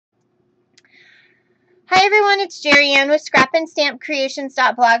Hi everyone, it's Jerry Ann with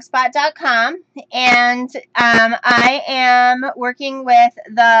scrapandstampcreations.blogspot.com, and I am working with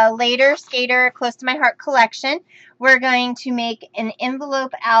the later Sk8er Close to My Heart collection. We're going to make an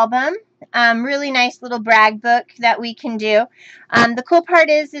envelope album, really nice little brag book that we can do. The cool part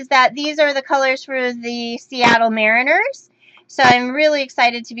is that these are the colors for the Seattle Mariners, so I'm really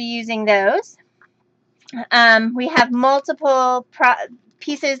excited to be using those. We have multiple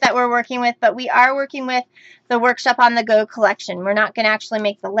pieces that we're working with, but we are working with the Workshop on the Go collection. We're not going to actually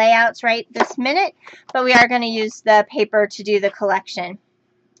make the layouts right this minute, but we are going to use the paper to do the collection.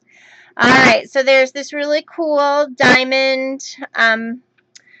 Alright, so there's this really cool diamond,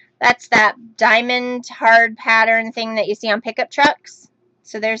 that's that diamond hard pattern thing that you see on pickup trucks.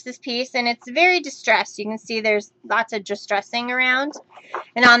 So there's this piece, and it's very distressed. You can see there's lots of distressing around.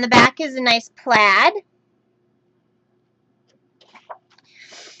 And on the back is a nice plaid.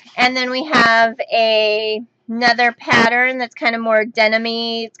 And then we have another pattern that's kind of more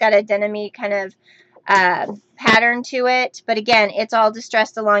denim-y. It's got a denim-y kind of pattern to it. But again, it's all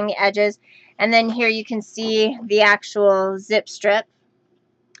distressed along the edges. And then here you can see the actual zip strip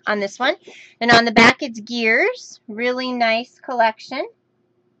on this one. And on the back it's gears. Really nice collection.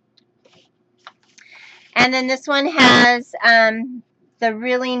 And then this one has the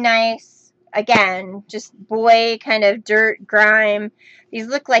really nice, again, just boy kind of dirt, grime. These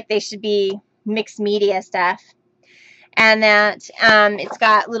look like they should be mixed media stuff. And that it's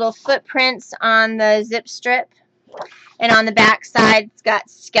got little footprints on the zip strip. And on the back side, it's got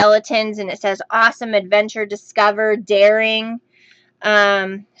skeletons, and it says awesome, adventure, discover, daring,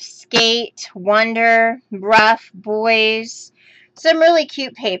 skate, wonder, rough, boys. Some really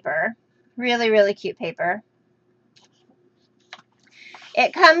cute paper. Really, really cute paper.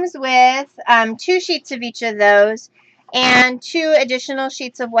 It comes with 2 sheets of each of those and 2 additional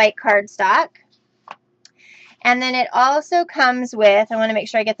sheets of white cardstock. And then it also comes with, I want to make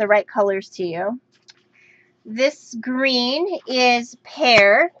sure I get the right colors to you. This green is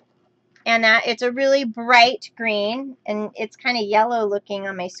pear, and it's a really bright green, and it's kind of yellow looking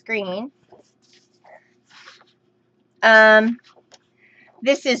on my screen.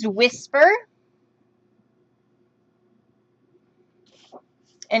 This is whisper,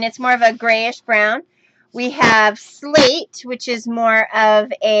 and it's more of a grayish brown. We have slate, which is more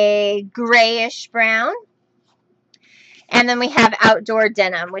of a grayish brown. And then we have outdoor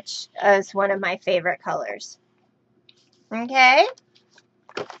denim, which is one of my favorite colors. Okay?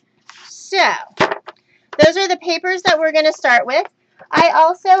 So, those are the papers that we're going to start with. I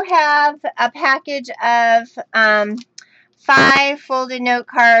also have a package of 5 folded note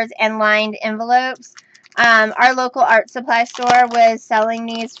cards and lined envelopes. Our local art supply store was selling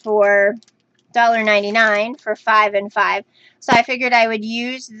these for $1.99 for 5 and 5. So I figured I would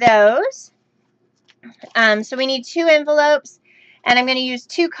use those. So we need 2 envelopes, and I'm going to use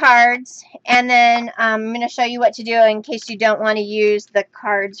 2 cards, and then I'm going to show you what to do in case you don't want to use the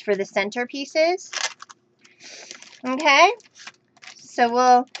cards for the center pieces. Okay, so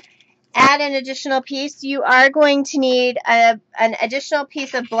we'll add an additional piece. You are going to need an additional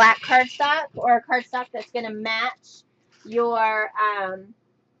piece of black cardstock, or cardstock that's going to match your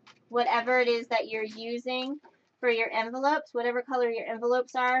whatever it is that you're using for your envelopes. Whatever color your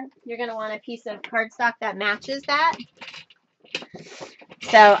envelopes are, you're going to want a piece of cardstock that matches that.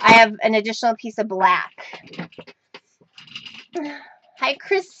 So I have an additional piece of black. Hi,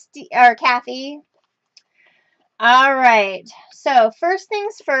 Kathy. All right. So first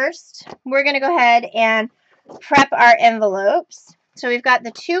things first, we're going to go ahead and prep our envelopes. So we've got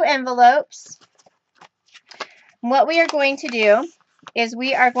the 2 envelopes. What we are going to do is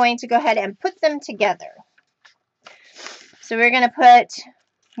we are going to go ahead and put them together. So we're going to put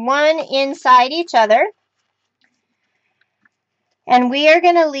one inside each other. And we are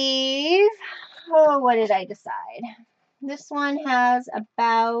going to leave, what did I decide? This one has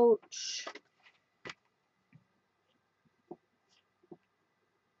about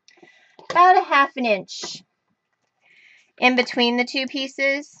a 1/2 inch in between the 2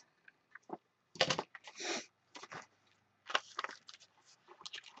 pieces.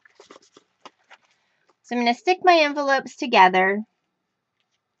 So I'm going to stick my envelopes together.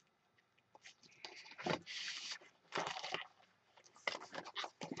 I'm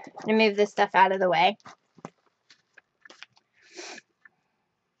going to move this stuff out of the way.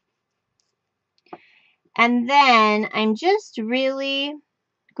 And then I'm just really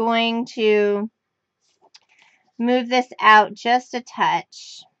going to move this out just a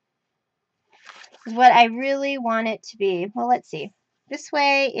touch. What I really want it to be, well, let's see. This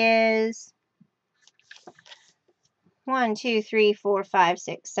way is, 1, 2, 3, 4, 5,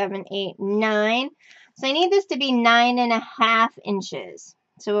 6, 7, 8, 9. So I need this to be 9.5 inches.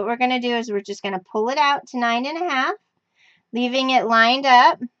 So what we're going to do is we're just going to pull it out to 9.5, leaving it lined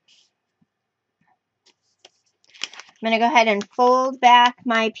up. I'm going to go ahead and fold back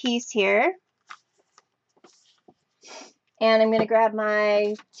my piece here. And I'm going to grab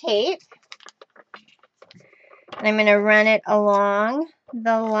my tape. And I'm going to run it along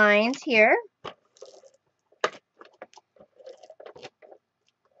the lines here.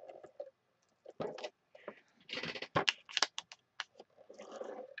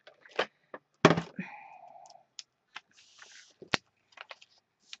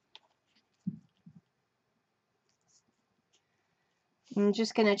 I'm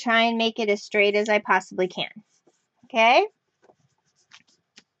just going to try and make it as straight as I possibly can. Okay?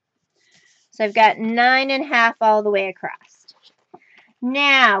 So I've got 9.5 all the way across.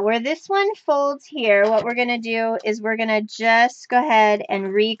 Now, where this one folds here, what we're going to do is we're going to just go ahead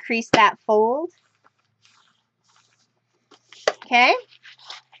and recrease that fold. Okay?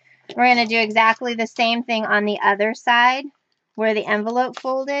 We're going to do exactly the same thing on the other side where the envelope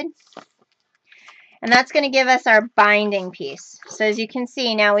folded. And that's going to give us our binding piece. So as you can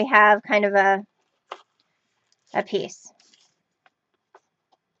see, now we have kind of a piece.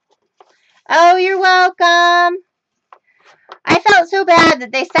 Oh, you're welcome. I felt so bad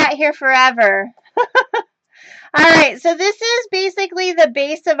that they sat here forever. All right, so this is basically the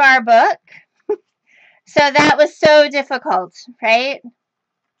base of our book. So that was so difficult, right?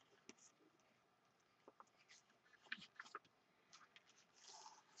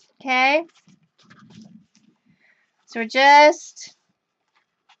 Okay. So we're just...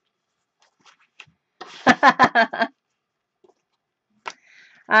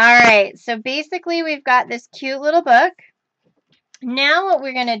 All right, so basically we've got this cute little book. Now what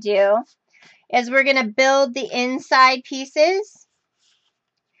we're going to do is we're going to build the inside pieces.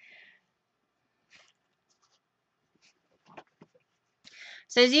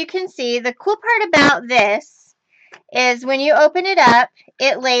 So as you can see, the cool part about this is when you open it up,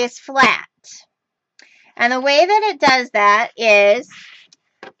 it lays flat. And the way that it does that is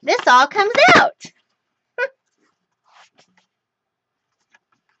this all comes out.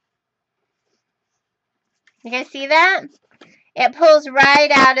 You guys see that? It pulls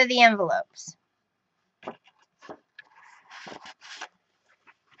right out of the envelopes.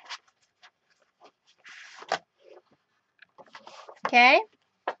 Okay?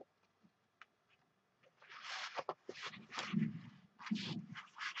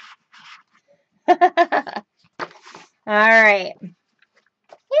 All right.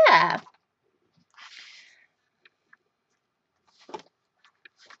 Yeah.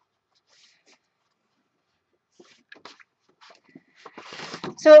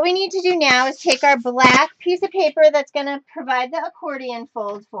 So what we need to do now is take our black piece of paper that's going to provide the accordion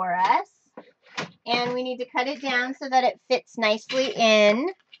fold for us. And we need to cut it down so that it fits nicely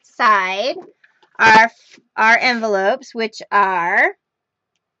inside our envelopes, which are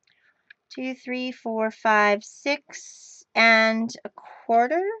 2, 3, 4, 5, 6 and a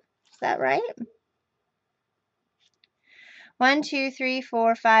quarter. Is that right? 1, 2, 3,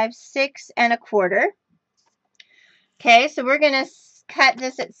 4, 5, 6 and a quarter. Okay, so we're going to cut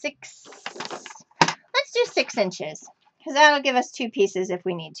this at 6. Let's do 6 inches because that'll give us 2 pieces if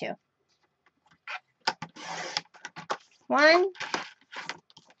we need to. 1.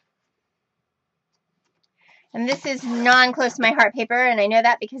 And this is non-close to my heart paper, and I know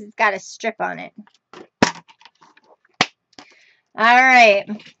that because it's got a strip on it. All right.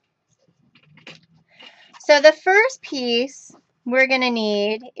 So the first piece we're going to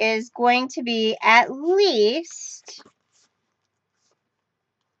need is going to be at least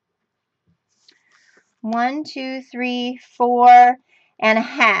 1, 2, 3, 4 and a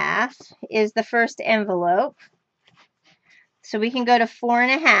half is the first envelope. So we can go to 4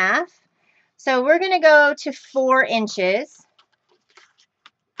 and a half. So we're going to go to 4 inches.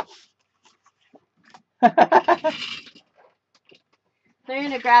 So I'm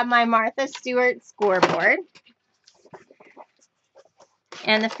going to grab my Martha Stewart scoreboard.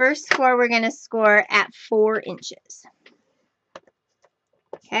 And the first score we're going to score at 4 inches.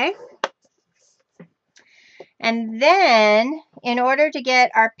 Okay? And then, in order to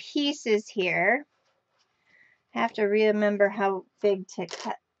get our pieces here, I have to remember how big to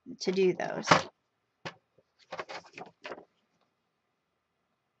cut to do those.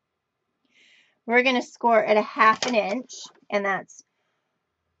 We're going to score at a 1/2 inch, and that's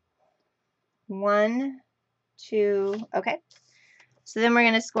 1, 2, okay. So then we're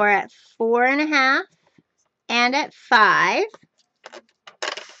going to score at 4 and a half and at 5.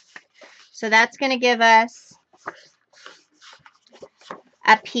 So that's going to give us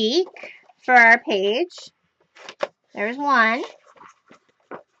a peek for our page. There's one.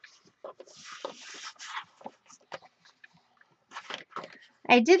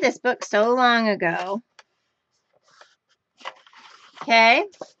 I did this book so long ago. Okay.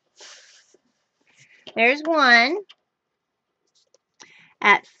 There's one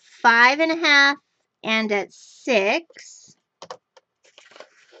at 5.5 and at 6.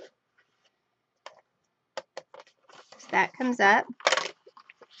 So that comes up.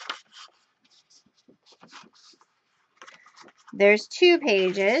 There's 2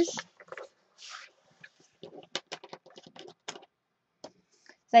 pages.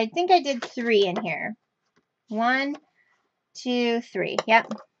 So I think I did 3 in here. 1, 2, 3.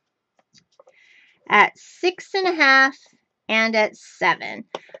 Yep. At 6.5 and at 7.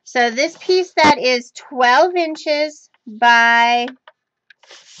 So this piece that is 12 inches by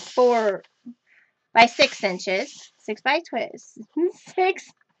 6 inches. 6 by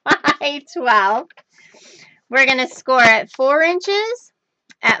 12. We're going to score at 4 inches,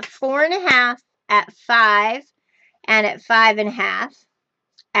 at 4.5, at 5, and at 5.5,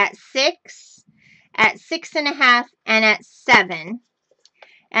 at 6, at 6.5, and at 7.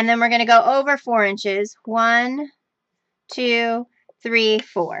 And then we're going to go over 4 inches. 1, 2, 3,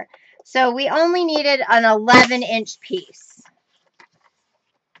 4. So we only needed an 11-inch piece.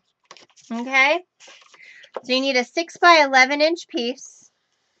 Okay? So you need a 6 by 11-inch piece.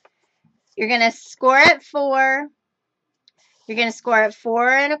 You're going to score at 4. You're going to score at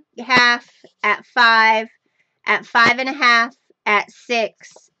 4.5, at 5, at 5.5, at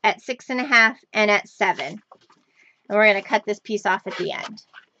 6, at 6.5, and at 7. And we're going to cut this piece off at the end.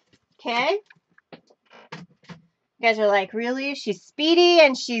 Okay? You guys are like, really? She's speedy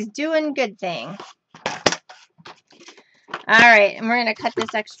and she's doing good things. All right, and we're going to cut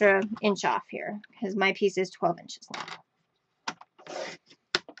this extra inch off here because my piece is 12 inches long.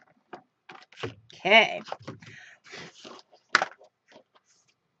 Okay.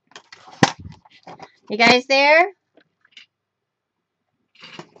 You guys there?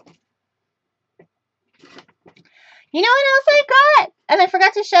 You know what else I got? And I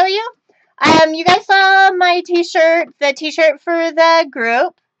forgot to show you. You guys saw my t-shirt, the t-shirt for the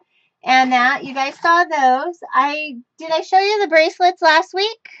group. And that, you guys saw those. Did I show you the bracelets last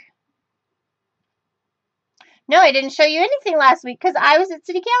week? No, I didn't show you anything last week because I was at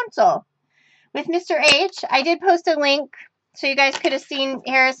City Council with Mr. H. I did post a link so you guys could have seen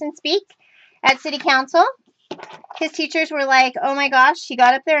Harrison speak at City Council. His teachers were like, oh my gosh, he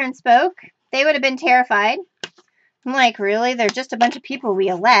got up there and spoke. They would have been terrified. I'm like, really? They're just a bunch of people we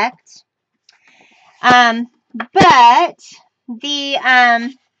elect. But the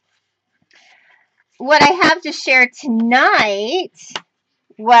what I have to share tonight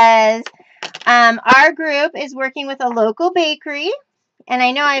was our group is working with a local bakery. And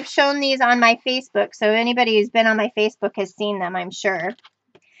I know I've shown these on my Facebook, so anybody who's been on my Facebook has seen them, I'm sure.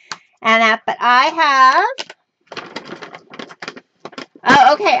 But I have...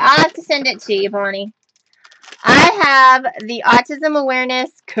 Oh, okay, I'll have to send it to you, Bonnie. I have the Autism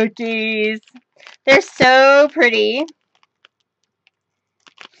Awareness cookies. They're so pretty.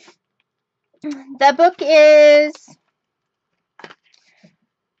 The book is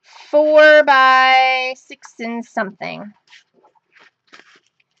 4 by 6 and something.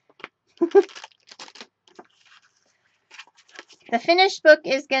 The finished book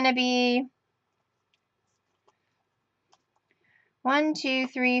is going to be 1, 2,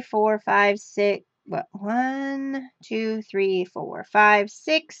 3, 4, 5, 6. What? 1, 2, 3, 4, 5,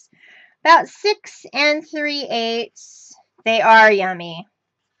 6. About 6 3/8. They are yummy.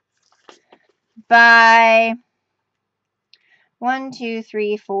 By 1, 2,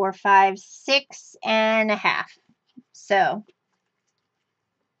 3, 4, 5, 6.5. So.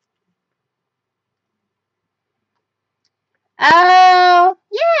 Oh,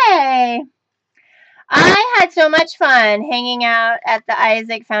 yay! I had so much fun hanging out at the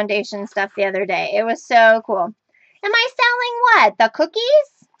Isaac Foundation stuff the other day. It was so cool. Am I selling what? The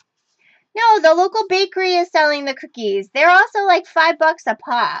cookies? No, the local bakery is selling the cookies. They're also like $5 a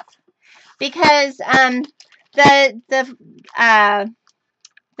pop. Because the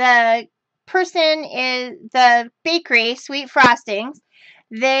person is the bakery, Sweet Frostings.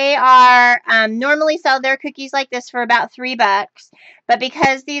 They are normally sell their cookies like this for about $3, but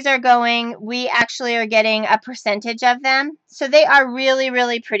because these are going, we actually are getting a percentage of them. So they are really,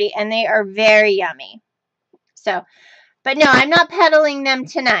 really pretty, and they are very yummy. So, but no, I'm not peddling them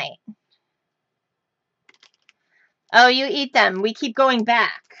tonight. Oh, you eat them. We keep going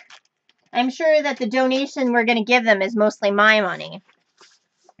back. I'm sure that the donation we're going to give them is mostly my money.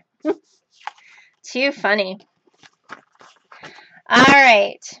 Too funny. All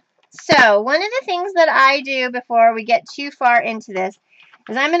right. So one of the things that I do before we get too far into this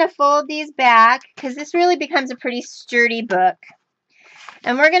is I'm going to fold these back because this really becomes a pretty sturdy book.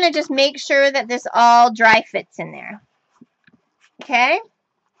 And we're going to just make sure that this all dry fits in there. Okay?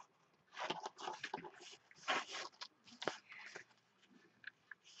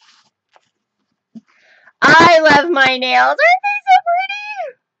 I love my nails. Aren't they so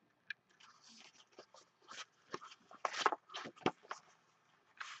pretty?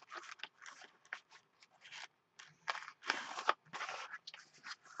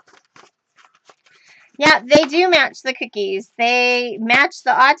 Yeah, they do match the cookies. They match the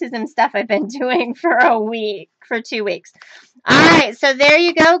autism stuff I've been doing for 2 weeks. All right, so there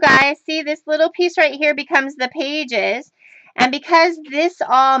you go, guys. See, this little piece right here becomes the pages. And because this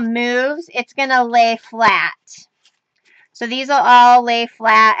all moves, it's going to lay flat. So these will all lay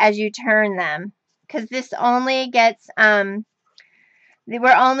flat as you turn them. Because this only gets, we're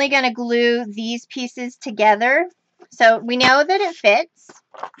only going to glue these pieces together. So we know that it fits.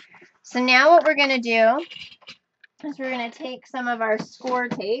 So now what we're going to do is we're going to take some of our score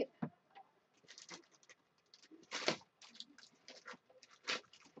tape.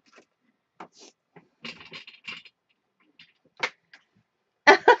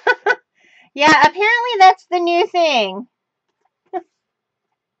 Yeah, apparently that's the new thing.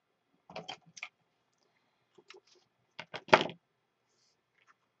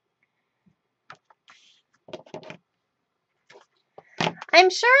 I'm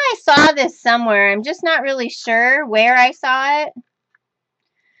sure I saw this somewhere. I'm just not really sure where I saw it.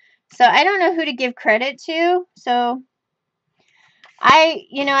 So I don't know who to give credit to. So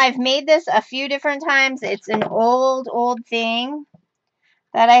I've made this a few different times. It's an old thing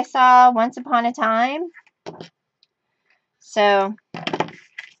that I saw once upon a time. So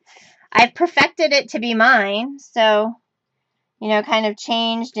I've perfected it to be mine. So, kind of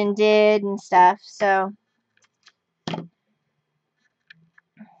changed and did and stuff. So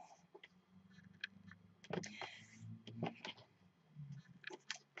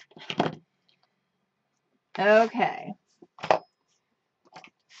okay.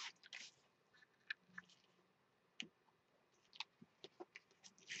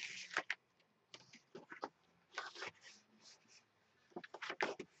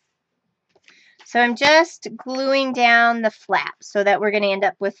 So I'm just gluing down the flaps so that we're going to end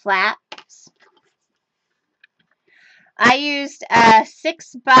up with flaps. I used a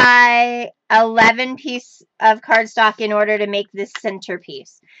 6x11 piece of cardstock in order to make this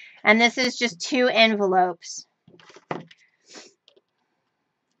centerpiece. And this is just 2 envelopes.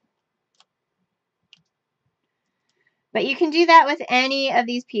 But you can do that with any of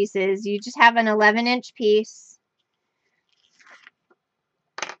these pieces. You just have an 11-inch piece.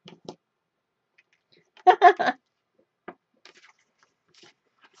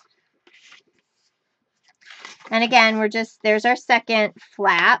 And again, there's our second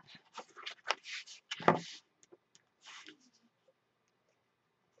flap.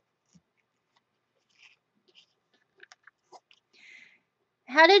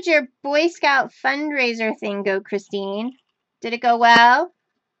 How did your Boy Scout fundraiser thing go, Christine? Did it go well?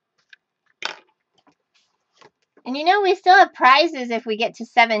 And we still have prizes if we get to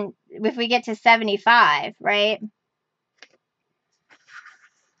 75, right?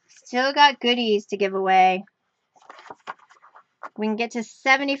 Still got goodies to give away. We can get to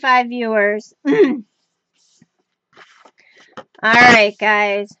 75 viewers. Alright,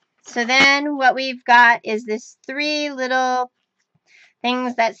 guys. So then what we've got is this 3 little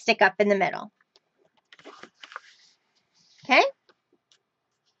things that stick up in the middle. Okay?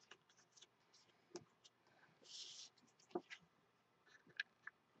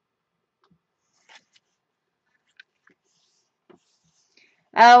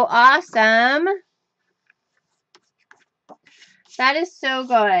 Oh, awesome. That is so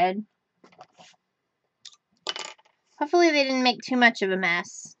good. Hopefully they didn't make too much of a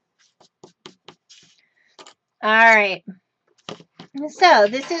mess. Alright. So,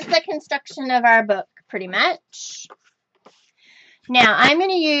 this is the construction of our book, pretty much. Now, I'm going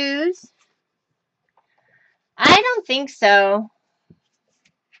to use... I don't think so.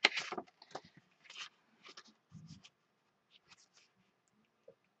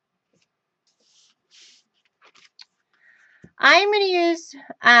 I'm going to use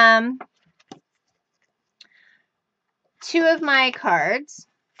 2 of my cards.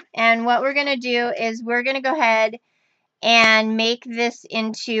 And what we're going to do is we're going to go ahead and make this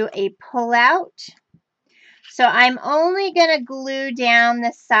into a pullout. So I'm only going to glue down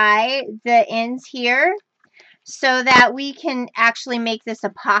the ends here, so that we can actually make this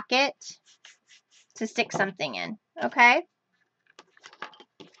a pocket to stick something in. Okay?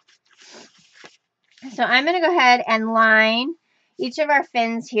 So I'm going to go ahead and line each of our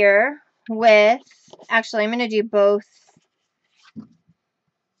fins here with, actually I'm going to do both. I'm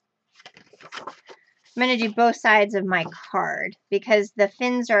going to do both sides of my card because the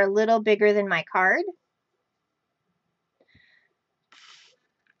fins are a little bigger than my card.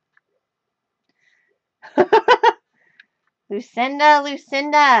 Lucinda,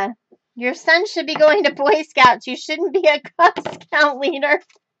 Lucinda, your son should be going to Boy Scouts. You shouldn't be a Cub Scout leader.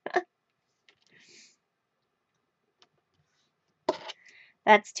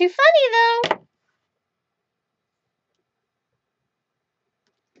 That's too funny, though.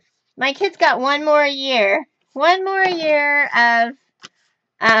 My kid's got one more year. One more year of,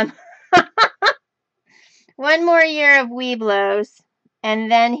 one more year of Weeblos, and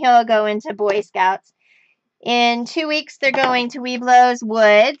then he'll go into Boy Scouts. In 2 weeks, they're going to Weeblos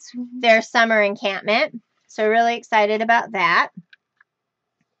Woods, their summer encampment. So really excited about that.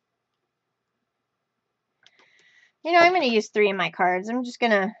 You know, I'm going to use 3 of my cards. I'm just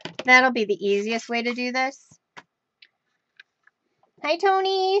going to, that'll be the easiest way to do this. Hi,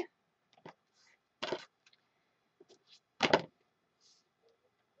 Tony.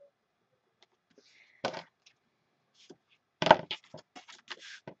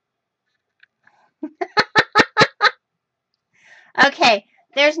 Okay,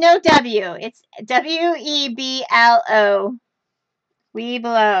 there's no W. It's W-E-B-L-O.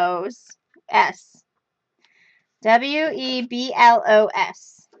 Weeblos. S.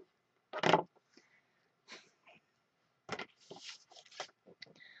 W-E-B-L-O-S.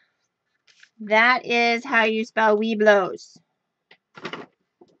 That is how you spell Weeblos.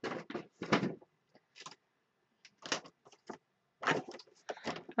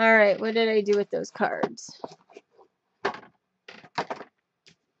 All right, what did I do with those cards?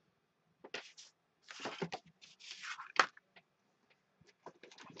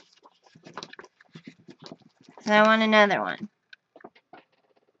 And I want another one.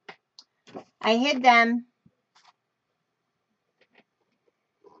 I hid them.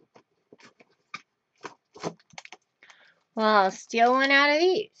 Well, I'll steal one out of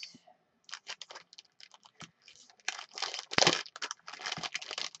these.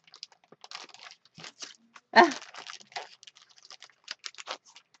 Oh,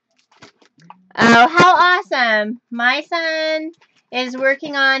 how awesome. My son is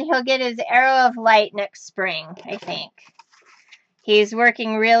working on, he'll get his Arrow of Light next spring, I think. He's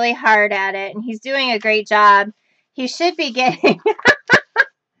working really hard at it, and he's doing a great job. He should be getting,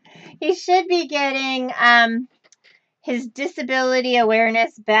 his disability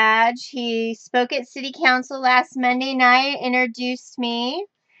awareness badge. He spoke at City Council last Monday night, introduced me,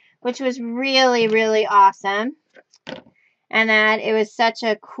 which was really, really awesome. And that it was such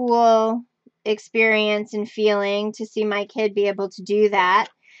a cool experience and feeling to see my kid be able to do that,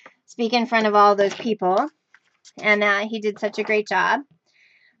 speak in front of all those people. And he did such a great job.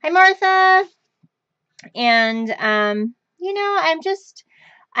 Hi, Martha. And, you know,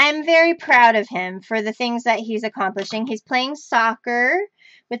 I'm very proud of him for the things that he's accomplishing. He's playing soccer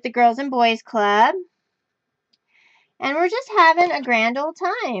with the Girls and Boys Club. And we're just having a grand old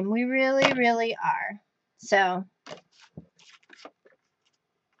time. We really, really are. So,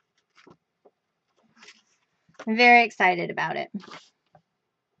 I'm very excited about it.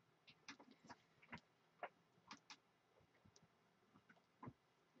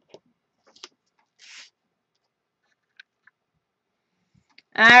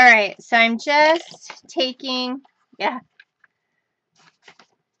 All right, so I'm just taking, yeah.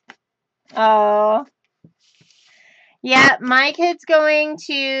 Oh, yeah, my kid's going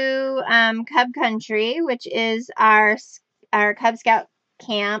to Cub Country, which is our Cub Scout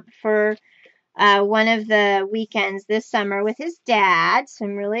camp for one of the weekends this summer with his dad. So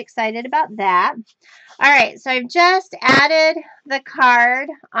I'm really excited about that. All right, so I've just added the card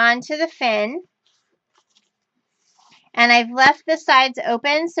onto the fin. And I've left the sides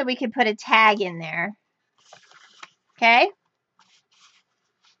open so we could put a tag in there. Okay?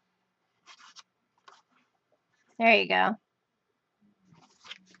 There you go.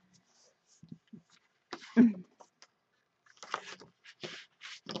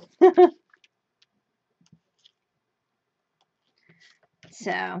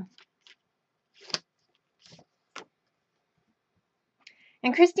 So.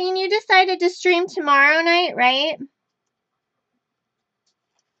 And Christine, you decided to stream tomorrow night, right?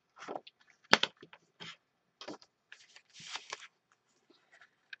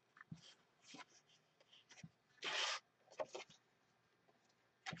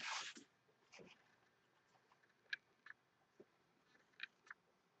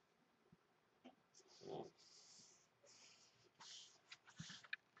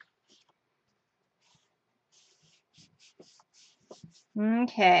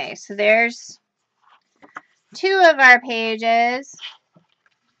 Okay, so there's 2 of our pages.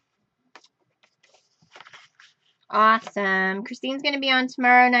 Awesome. Christine's going to be on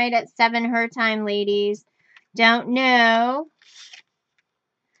tomorrow night at 7 her time, ladies. Don't know.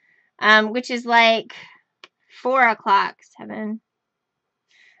 Which is like 4 o'clock. 7. I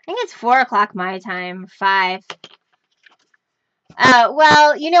think it's 4 o'clock my time. 5.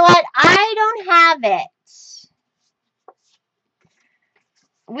 Well, you know what? I don't have it.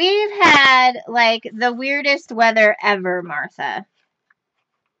 We've had, like, the weirdest weather ever, Martha.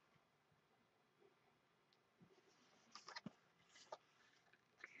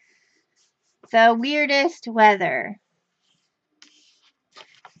 The weirdest weather.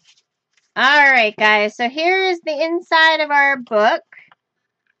 Alright, guys. So here is the inside of our book.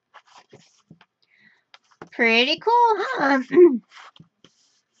 Pretty cool, huh?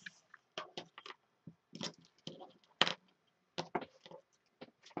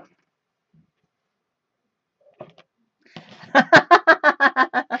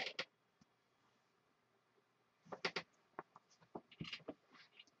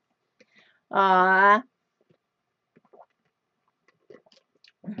 Aw.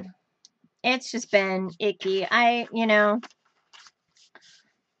 It's just been icky. Alright.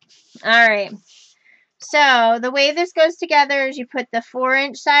 So, the way this goes together is you put the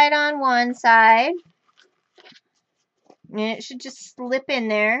 4-inch side on one side. And it should just slip in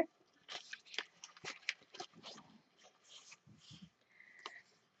there.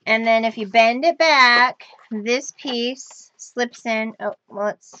 And then if you bend it back, this piece slips in. Oh,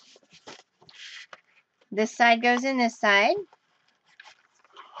 well, this side goes in this side.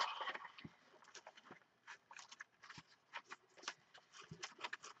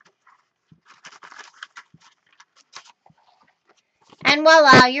 And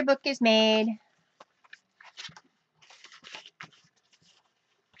voila, your book is made.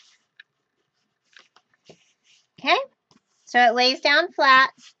 Okay, so it lays down flat.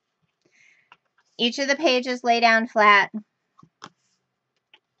 Each of the pages lay down flat.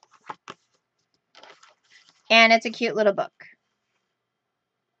 And it's a cute little book.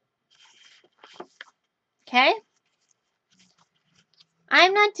 Okay?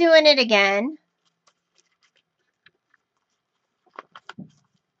 I'm not doing it again.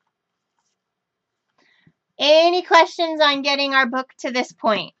 Any questions on getting our book to this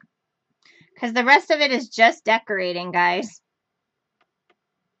point? Because the rest of it is just decorating, guys.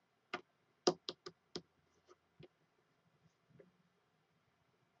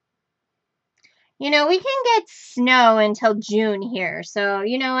 You know, we can get snow until June here, so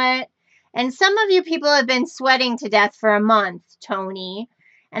you know what? And some of you people have been sweating to death for a month, Tony,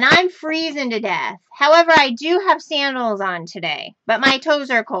 and I'm freezing to death. However, I do have sandals on today, but my toes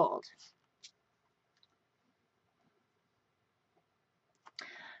are cold.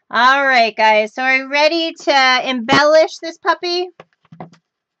 All right, guys, so are you ready to embellish this puppy?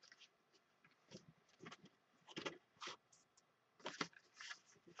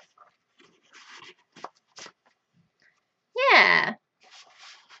 Yeah.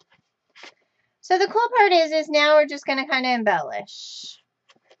 So the cool part is now we're just going to kind of embellish.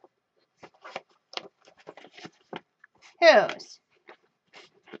 Whose?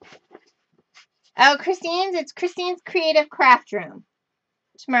 Oh, Christine's. It's Christine's Creative Craft Room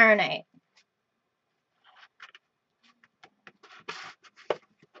tomorrow night.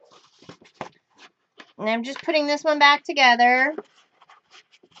 And I'm just putting this one back together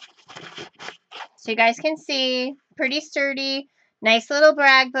so you guys can see. Pretty sturdy. Nice little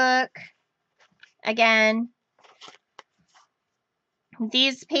brag book. Again,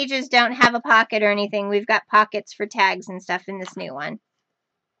 these pages don't have a pocket or anything. We've got pockets for tags and stuff in this new one.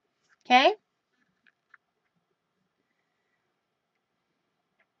 Okay?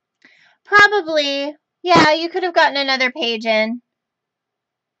 Probably. Yeah, you could have gotten another page in.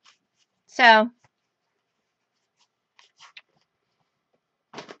 So,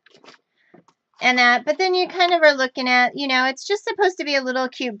 and but then you kind of are looking at, you know, it's just supposed to be a little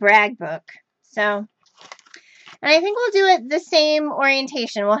cute brag book. So, and I think we'll do it the same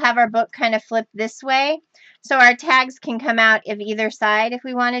orientation. We'll have our book kind of flip this way, so our tags can come out of either side if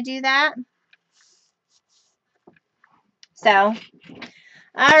we want to do that. So,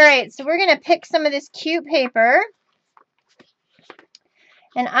 all right, so we're going to pick some of this cute paper.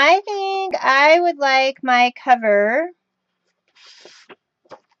 And I think I would like my cover.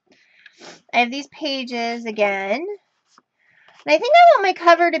 I have these pages again. And I think I want my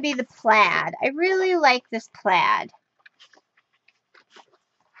cover to be the plaid. I really like this plaid.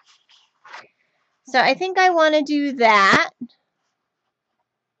 So I think I want to do that.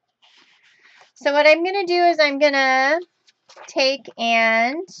 So what I'm going to do is I'm going to take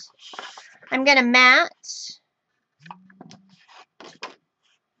and I'm going to mat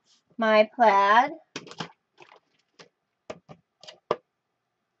my plaid.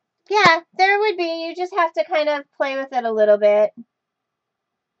 Yeah, there would be. You just have to kind of play with it a little bit.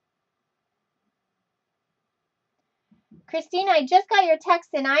 Christine, I just got your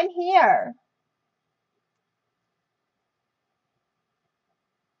text and I'm here.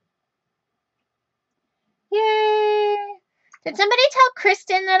 Yay! Did somebody tell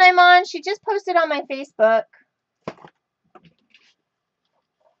Kristen that I'm on? She just posted on my Facebook.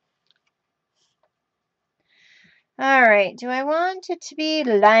 All right, do I want it to be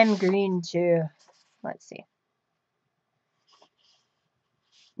lime green too? Let's see.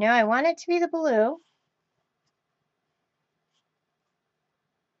 No, I want it to be the blue.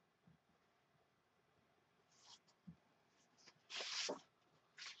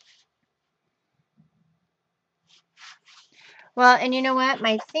 Well, and you know what?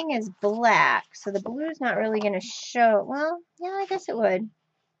 My thing is black, so the blue is not really going to show. Well, yeah, I guess it would.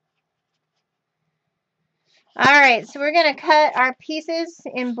 All right, so we're going to cut our pieces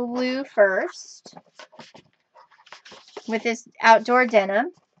in blue first with this outdoor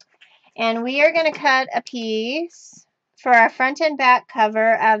denim. And we are going to cut a piece for our front and back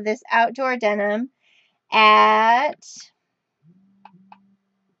cover of this outdoor denim at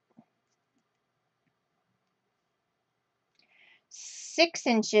 6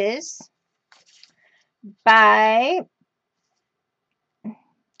 inches by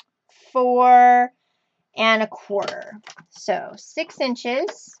 4 1/4. So 6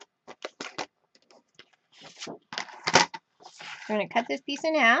 inches. We're going to cut this piece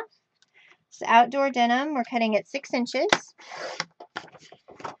in half. It's outdoor denim. We're cutting at 6 inches.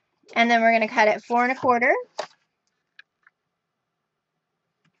 And then we're going to cut it 4 1/4.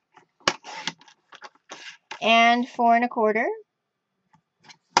 And 4 1/4.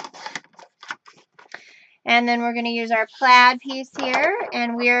 And then we're going to use our plaid piece here,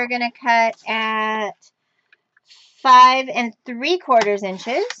 and we are going to cut at 5 3/4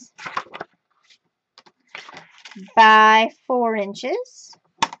 inches by 4 inches.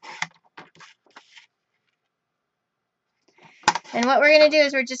 And what we're going to do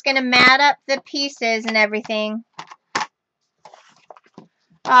is we're just going to mat up the pieces and everything.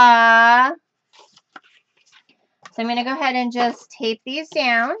 So I'm going to go ahead and just tape these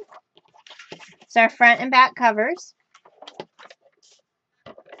down. It's our front and back covers.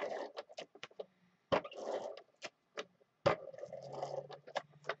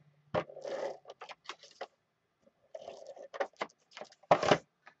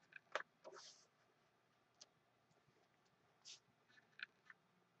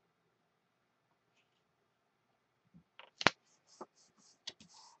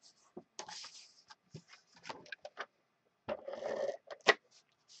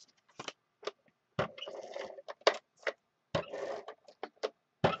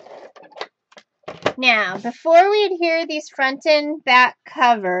 Now, before we adhere these front and back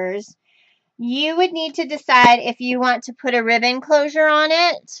covers, you would need to decide if you want to put a ribbon closure on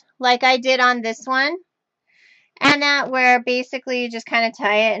it, like I did on this one. And that where basically you just kind of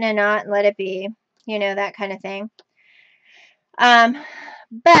tie it in a knot and let it be, you know, that kind of thing.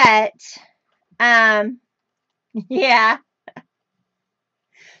 Yeah.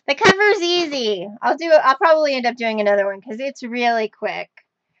 The cover's easy. I'll probably end up doing another one because it's really quick.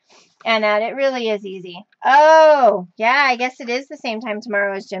 And it really is easy. Oh, yeah, I guess it is the same time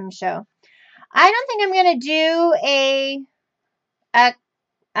tomorrow as Jim's show. I don't think I'm going to do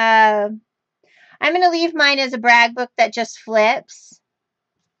I'm going to leave mine as a brag book that just flips.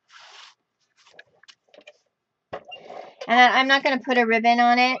 And I'm not going to put a ribbon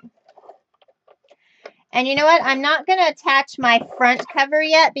on it. And you know what? I'm not going to attach my front cover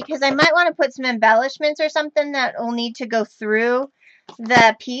yet because I might want to put some embellishments or something that will need to go through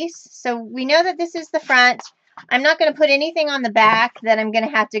the piece. So we know that this is the front. I'm not going to put anything on the back that I'm going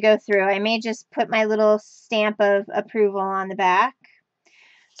to have to go through. I may just put my little stamp of approval on the back.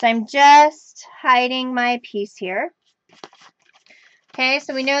 So I'm just hiding my piece here. Okay,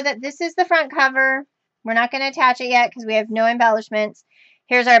 so we know that this is the front cover. We're not going to attach it yet because we have no embellishments.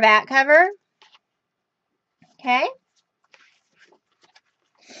 Here's our back cover. Okay.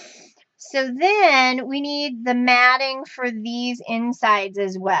 So then we need the matting for these insides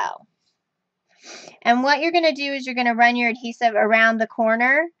as well. And what you're going to do is you're going to run your adhesive around the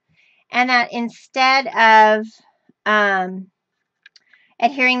corner, and that instead of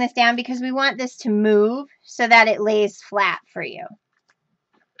adhering this down, because we want this to move so that it lays flat for you.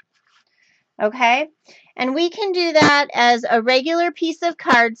 Okay? And we can do that as a regular piece of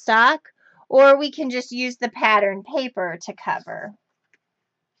cardstock, or we can just use the pattern paper to cover.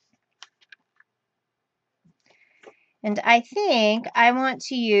 And I think I want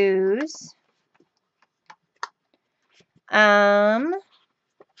to use, I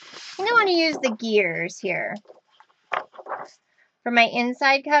want to use the gears here for my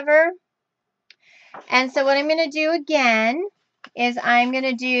inside cover. And so what I'm going to do again is I'm going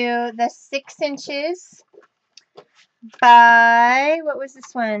to do the 6 inches by, what was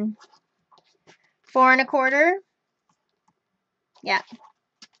this one? 4 1/4. Yeah.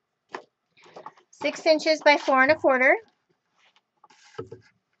 6 inches by 4 1/4.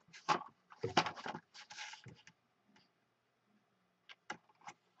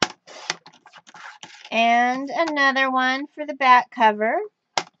 And another one for the back cover.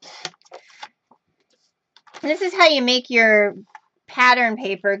 This is how you make your pattern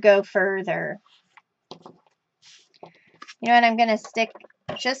paper go further. You know what? I'm going to stick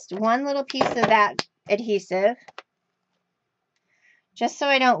just one little piece of that adhesive, just so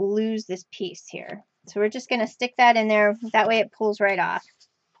I don't lose this piece here. So we're just going to stick that in there. That way it pulls right off.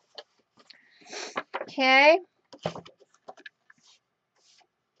 Okay.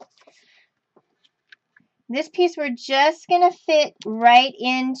 This piece we're just going to fit right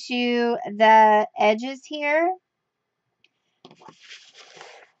into the edges here.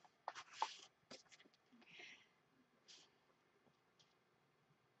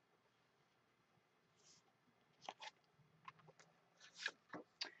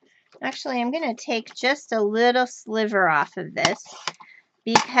 Actually, I'm going to take just a little sliver off of this,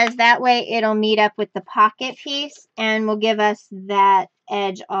 because that way it'll meet up with the pocket piece and will give us that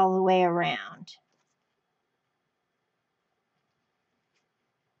edge all the way around.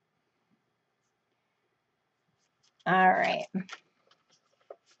 All right.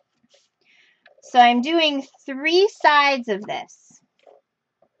 So I'm doing 3 sides of this.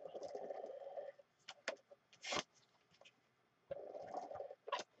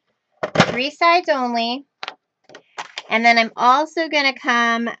 Three sides only. And then I'm also going to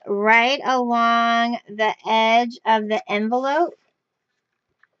come right along the edge of the envelope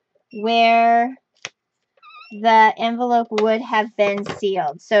where the envelope would have been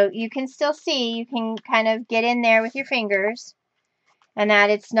sealed. So you can still see, you can kind of get in there with your fingers and that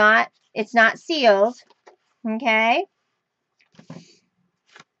it's not sealed. Okay?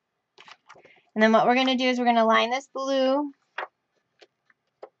 And then what we're going to do is we're going to line this blue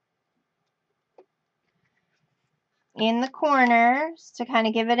in the corners to kind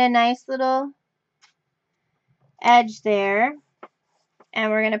of give it a nice little edge there.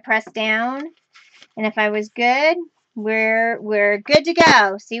 And we're going to press down. And if I was good, we're good to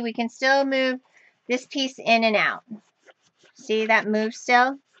go. See, we can still move this piece in and out. See, that moves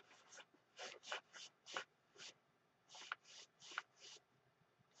still?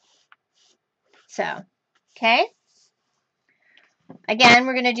 So, okay. Again,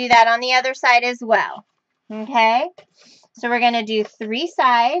 we're going to do that on the other side as well. Okay. So we're going to do 3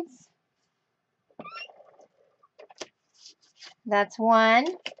 sides. That's one.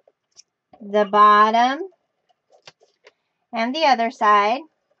 The bottom. And the other side.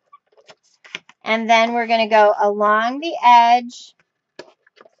 And then we're going to go along the edge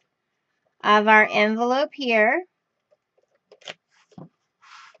of our envelope here.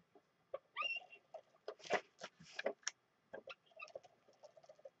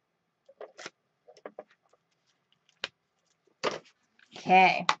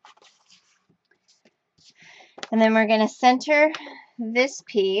 Okay. And then we're going to center this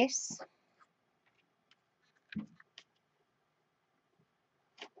piece.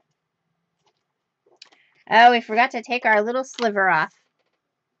 Oh, we forgot to take our little sliver off.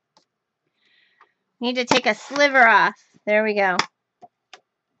 Need to take a sliver off. There we go.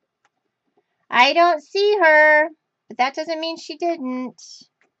 I don't see her, but that doesn't mean she didn't.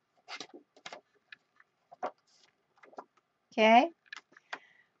 Okay.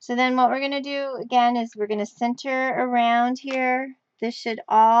 So then what we're going to do again is we're going to center around here. This should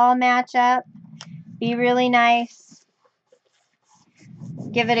all match up. Be really nice.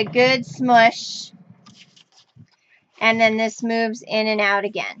 Give it a good smush. And then this moves in and out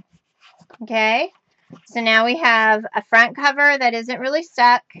again. Okay. So now we have a front cover that isn't really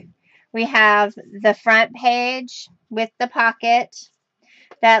stuck. We have the front page with the pocket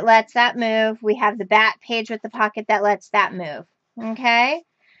that lets that move. We have the back page with the pocket that lets that move. Okay.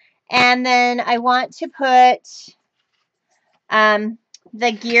 And then I want to put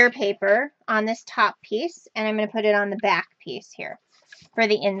the gear paper on this top piece, and I'm going to put it on the back piece here for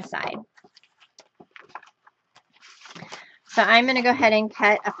the inside. So I'm going to go ahead and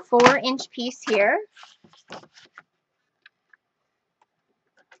cut a 4-inch piece here.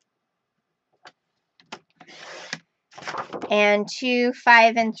 and 2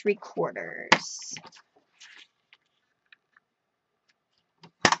 5 3/4.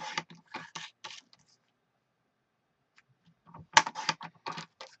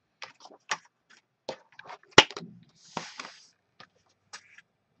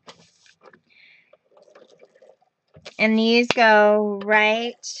 And these go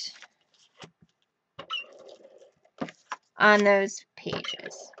right on those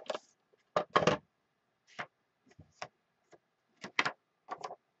pages.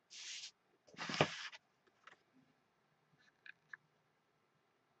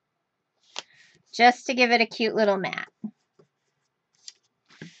 Just to give it a cute little mat.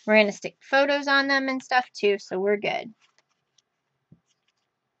 We're going to stick photos on them and stuff too, so we're good.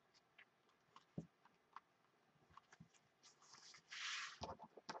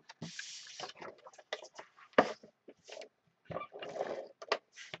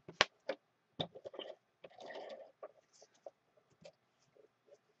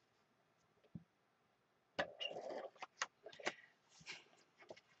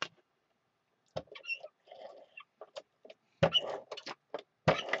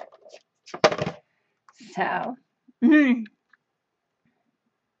 So,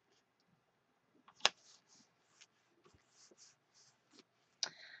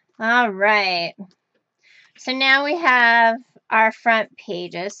 all right. So now we have our front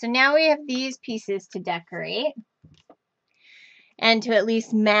pages. So now we have these pieces to decorate and to at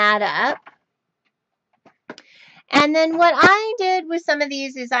least mat up. And then what I did with some of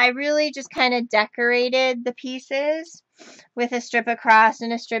these is I really just kind of decorated the pieces with a strip across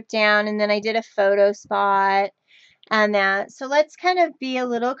and a strip down, and then I did a photo spot and that. So let's kind of be a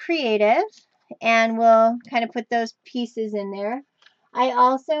little creative, and we'll kind of put those pieces in there. I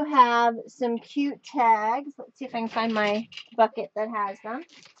also have some cute tags. Let's see if I can find my bucket that has them.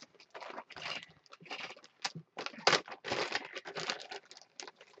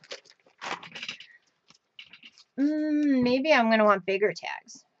 Maybe I'm going to want bigger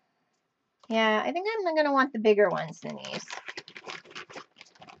tags. Yeah, I think I'm going to want the bigger ones than these.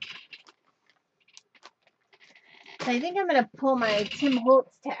 So I think I'm going to pull my Tim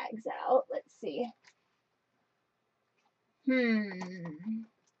Holtz tags out. Let's see.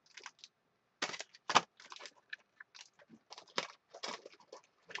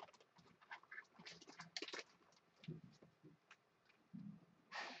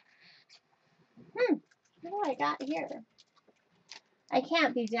 What do I got here? I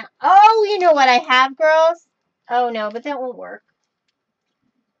can't be down. Oh, you know what I have, girls? Oh, no, but that won't work.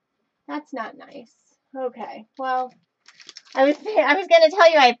 That's not nice. Okay, well, I was going to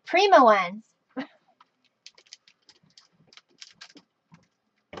tell you I have Prima ones.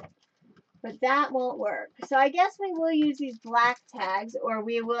 But that won't work. So I guess we will use these black tags, or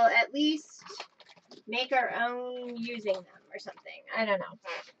we will at least make our own using them or something. I don't know.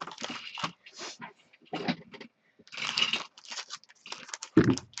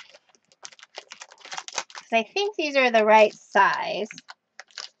 Because I think these are the right size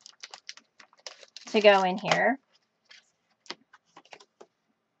to go in here.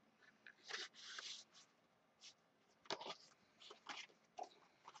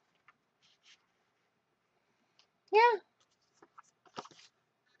 Yeah.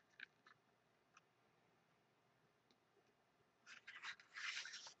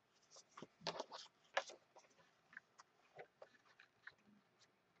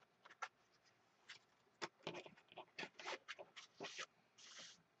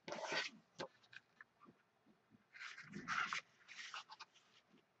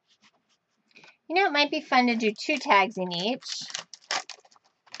 You know, it might be fun to do 2 tags in each.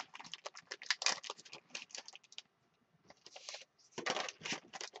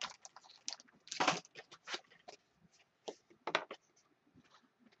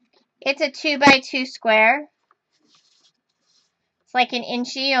 It's a 2 by 2 square. It's like an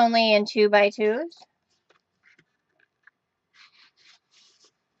inchy, only in 2 by 2s.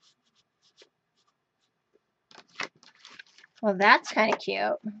 Well, that's kind of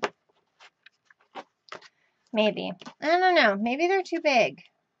cute. Maybe. I don't know. Maybe they're too big.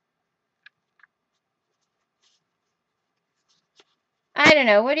 I don't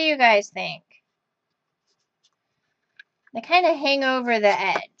know. What do you guys think? They kind of hang over the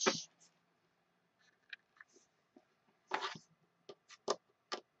edge.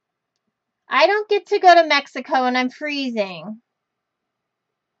 I don't get to go to Mexico and I'm freezing.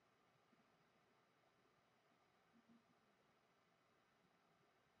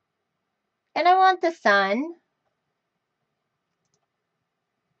 And I want the sun.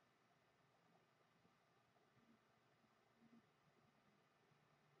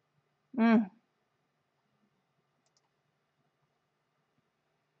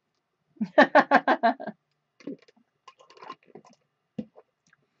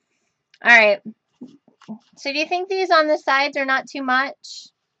 All right. So do you think these on the sides are not too much?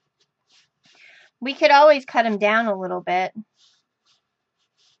 We could always cut them down a little bit.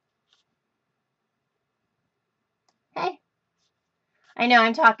 Hey. I know,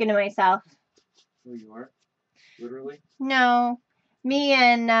 I'm talking to myself. Oh, you are? Literally? No. Me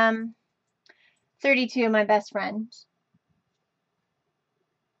and 32, my best friends.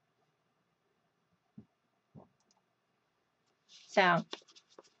 So. All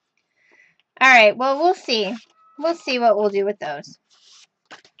right. Well, we'll see. We'll see what we'll do with those.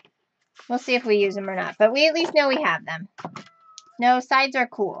 We'll see if we use them or not. But we at least know we have them. No, sides are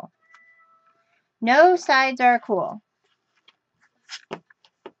cool. No, sides are cool.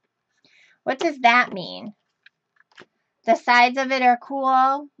 What does that mean? The sides of it are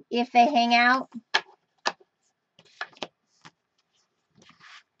cool if they hang out?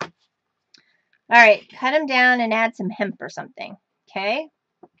 All right, cut them down and add some hemp or something, okay?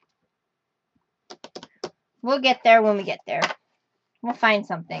 We'll get there when we get there. We'll find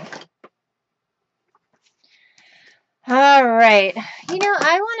something. All right. You know,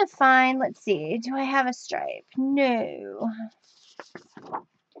 I want to find, let's see, do I have a stripe? No.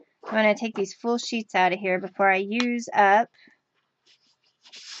 I'm going to take these full sheets out of here before I use up.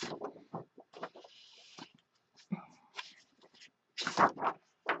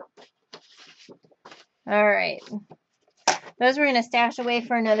 All right. Those we're going to stash away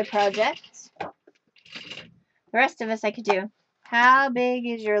for another project. The rest of us I could do. How big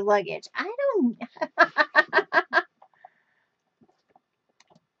is your luggage? I don't...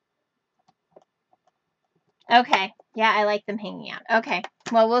 Okay. Yeah, I like them hanging out. Okay.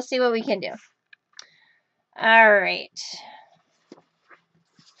 Well, we'll see what we can do. All right.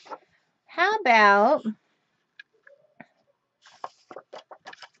 How about...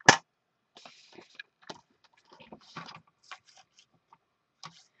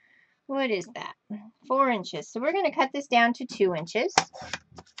 What is that? 4 inches. So we're going to cut this down to 2 inches.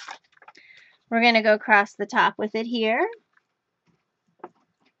 We're going to go across the top with it here.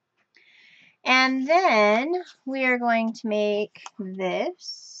 And then we are going to make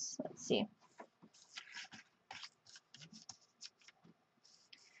this. Let's see.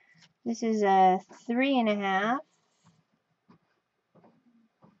 This is a 3.5.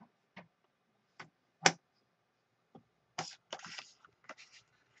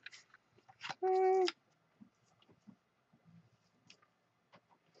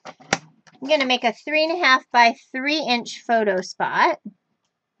 I'm going to make a 3.5 by 3 inch photo spot.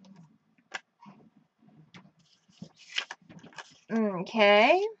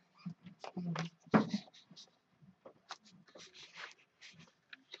 Okay.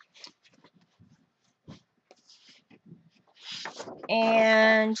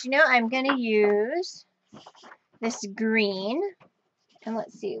 And, you know, I'm going to use this green. And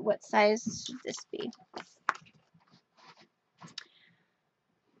let's see, what size should this be?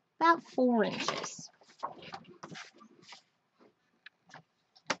 About 4 inches.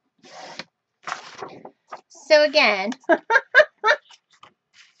 So again,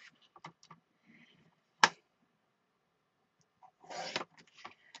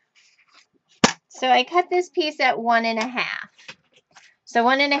 so I cut this piece at 1.5. So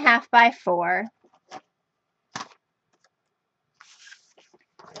 1.5 by 4.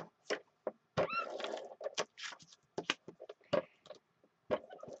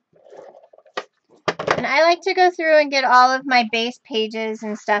 And I like to go through and get all of my base pages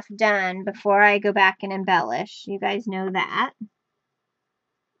and stuff done before I go back and embellish. You guys know that.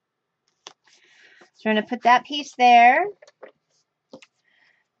 So we're going to put that piece there.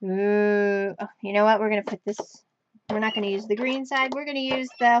 Ooh, oh, you know what? We're going to put this, we're not going to use the green side. We're going to use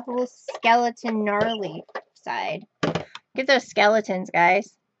the whole skeleton gnarly side. Get those skeletons,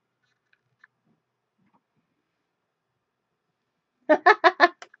 guys.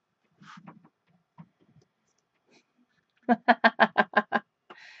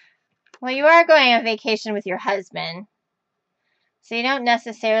 Well, you are going on vacation with your husband, so you don't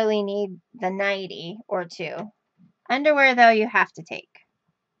necessarily need the nightie or 2. Underwear, though, you have to take.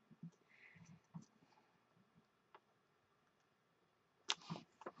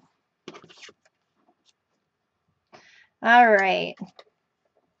 All right.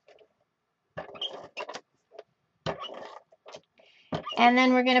 And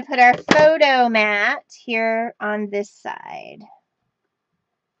then we're going to put our photo mat here on this side.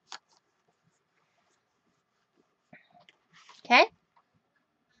 Okay?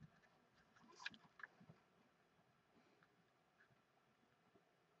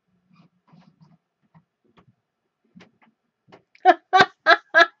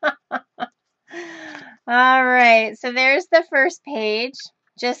 All right, so there's the first page.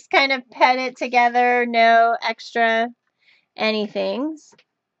 Just kind of pet it together, no extra anythings.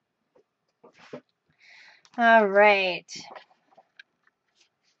 All right.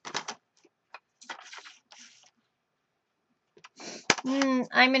 I'm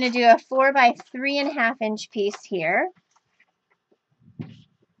going to do a 4 by 3.5 inch piece here.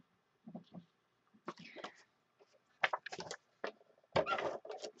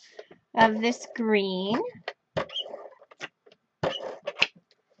 Of this green.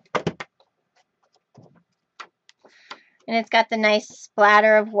 And it's got the nice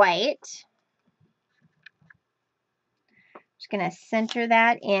splatter of white. Just going to center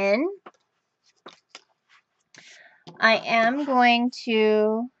that in. I am going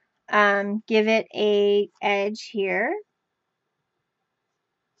to give it a edge here.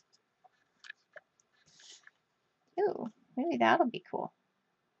 Ooh, maybe that'll be cool.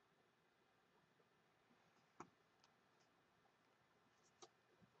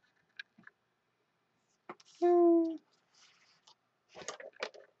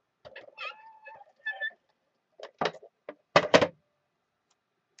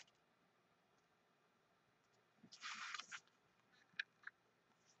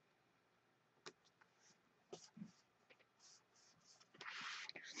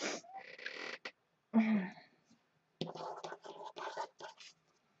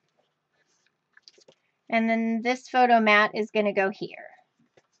 And then this photo mat is going to go here.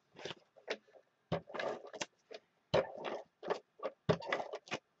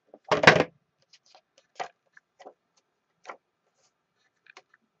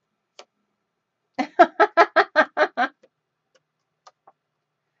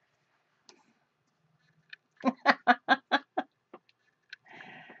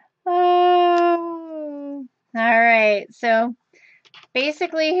 Oh, all right, so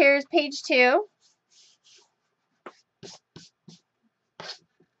basically here's page 2.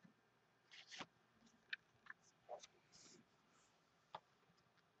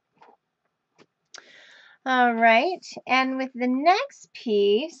 All right, and with the next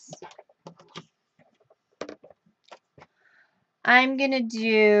piece, I'm going to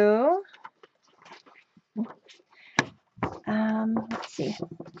do, let's see.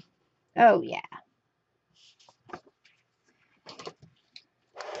 Oh, yeah.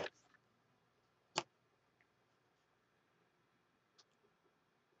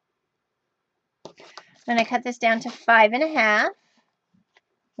 I'm going to cut this down to 5.5.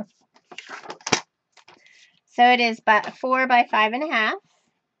 So it is 4 by 5.5.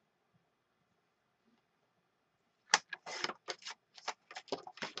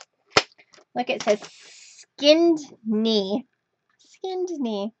 Look, it says skinned knee. Skinned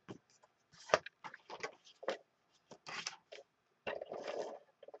knee.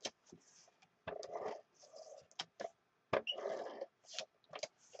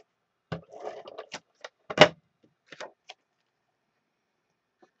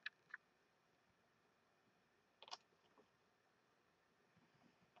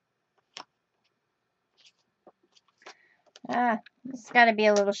 It's got to be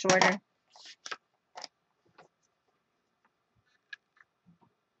a little shorter.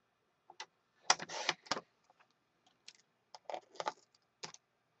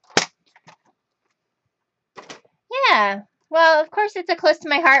 Yeah. Well, of course, it's a close to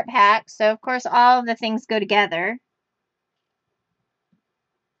my heart pack, so of course all of the things go together.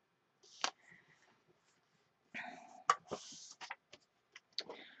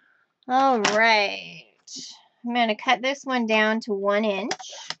 All right. I'm going to cut this one down to 1 inch.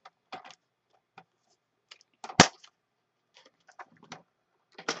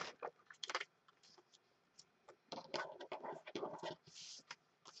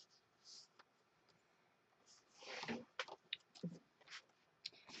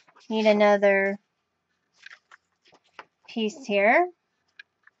 Need another piece here.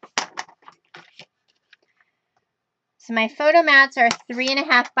 So my photo mats are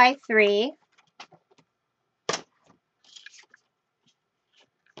 3.5 by 3.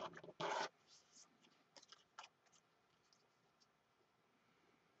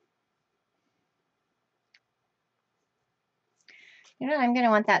 You know, I'm going to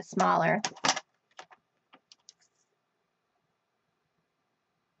want that smaller.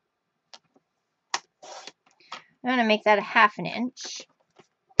 I'm going to make that a 1/2 inch.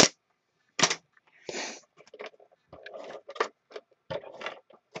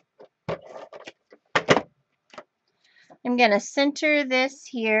 I'm going to center this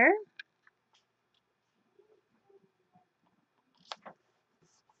here.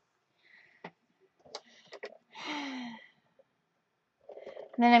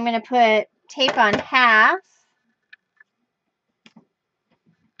 And then I'm going to put tape on half,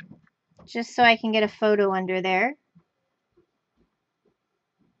 just so I can get a photo under there.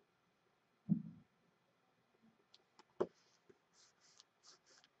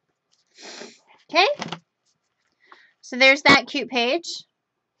 Okay, so there's that cute page.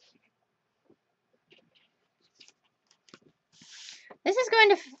 This is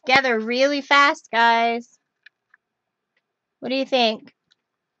going together really fast, guys. What do you think?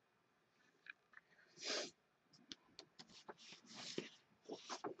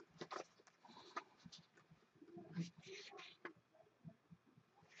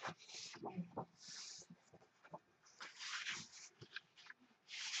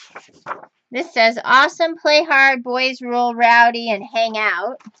 This says, awesome, play hard, boys roll rowdy, and hang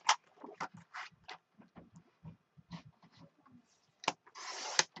out.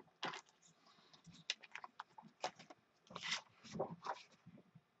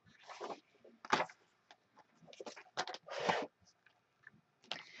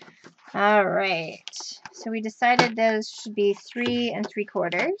 All right, so we decided those should be 3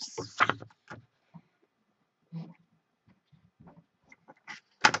 3/4.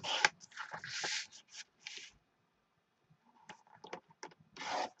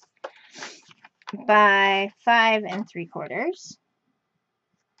 By 5 3/4.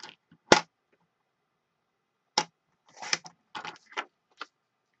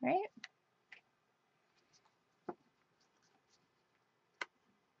 Right?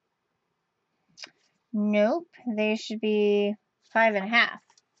 Nope, they should be 5 1/2.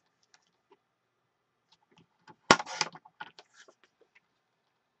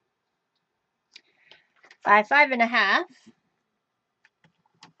 By 5 1/2.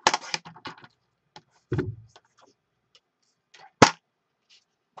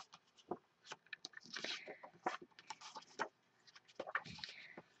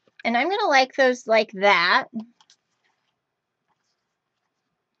 And I'm going to like those like that.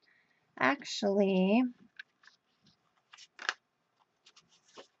 Actually,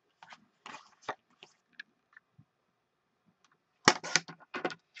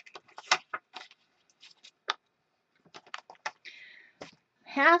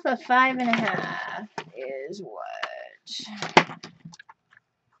 half of 5 1/2 is what?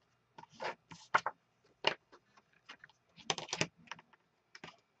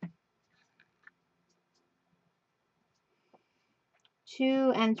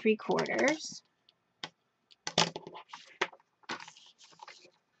 2 3/4.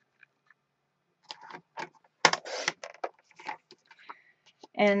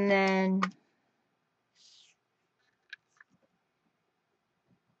 And then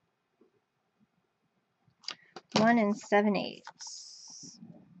 1 7/8.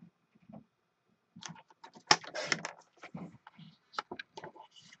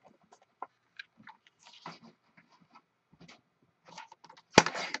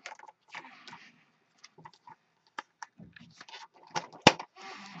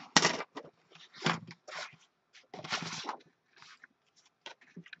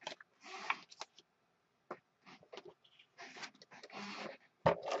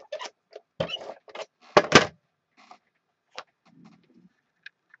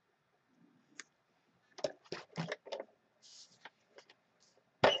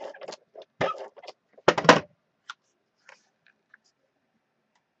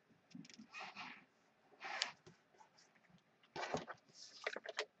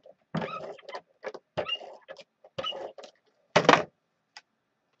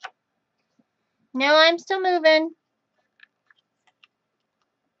 No, I'm still moving.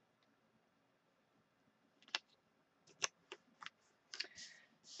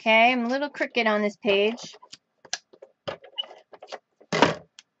 Okay, I'm a little crooked on this page.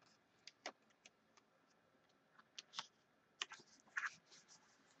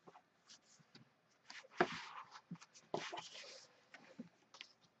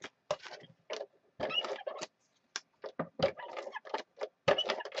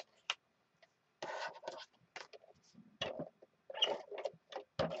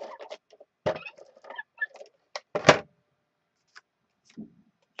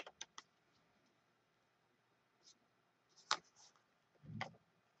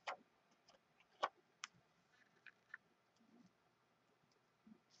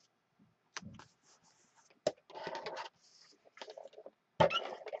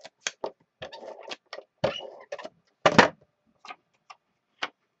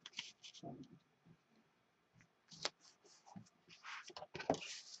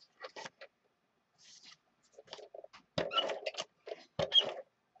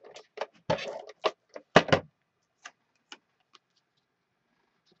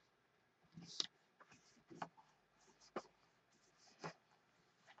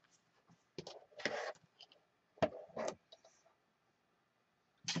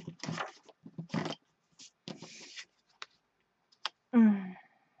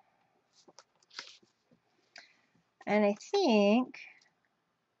 And I think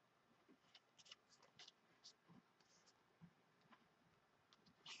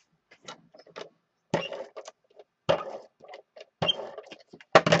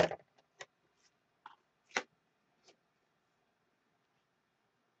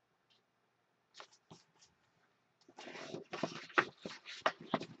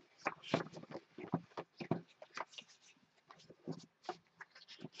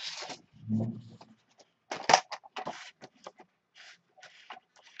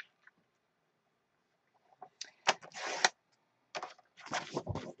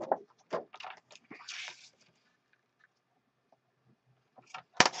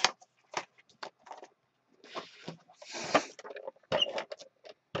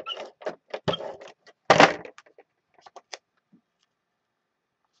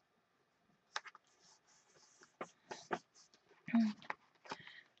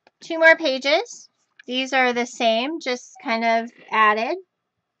two more pages. These are the same, just kind of added.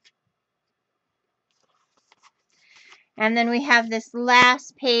 And then we have this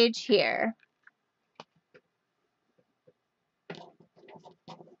last page here.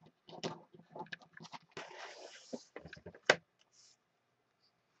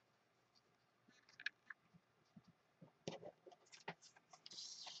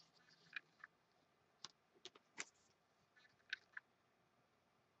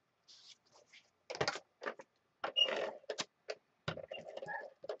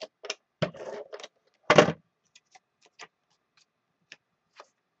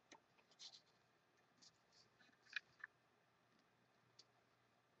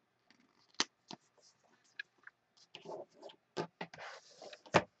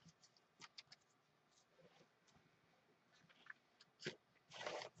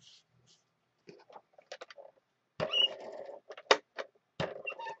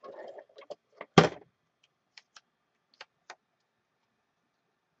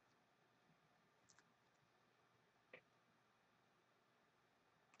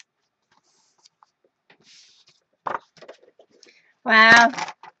 Wow.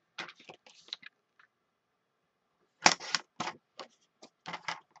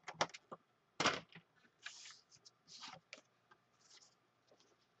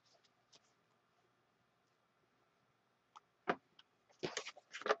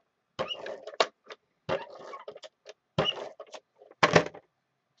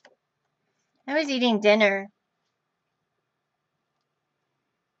 I was eating dinner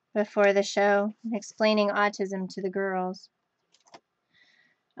before the show, explaining autism to the girls.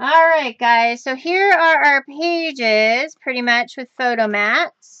 Alright guys, so here are our pages, pretty much with photo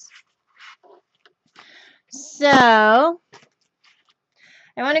mats. So, I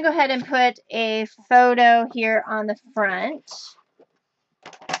want to go ahead and put a photo here on the front.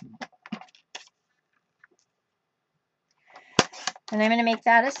 And I'm going to make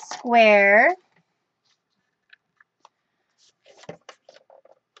that a square.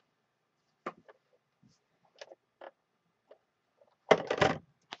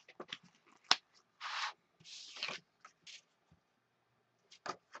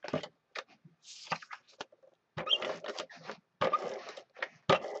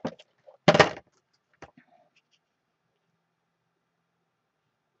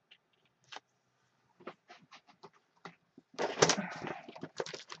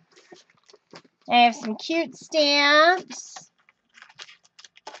 I have some cute stamps.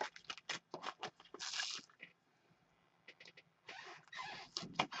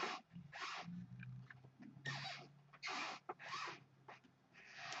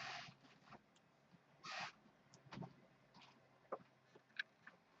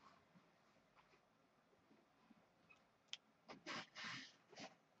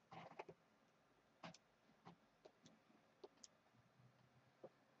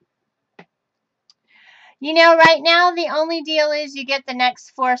 You know, right now the only deal is you get the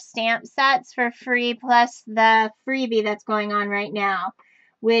next 4 stamp sets for free plus the freebie that's going on right now,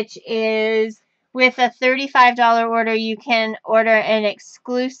 which is with a $35 order you can order an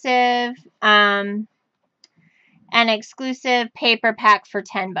exclusive paper pack for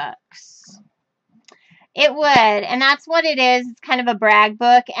 $10. It would, and that's what it is. It's kind of a brag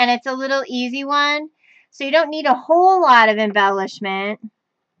book, and it's a little easy one, so you don't need a whole lot of embellishment.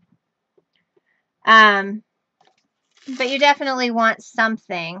 But you definitely want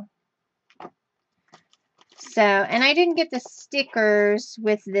something. So, and I didn't get the stickers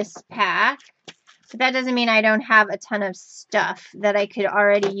with this pack, but that doesn't mean I don't have a ton of stuff that I could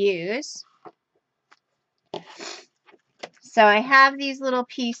already use. So I have these little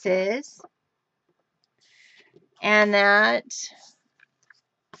pieces, and that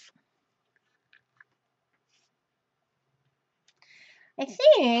I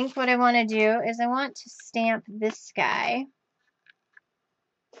think what I want to do is I want to stamp this guy.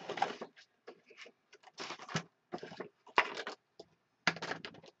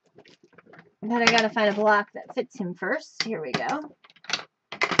 But I gotta find a block that fits him first. Here we go.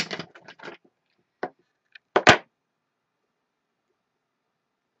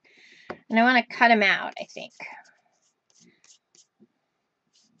 And I want to cut him out, I think.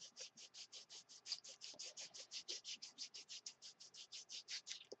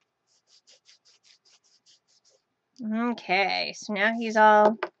 Okay, so now he's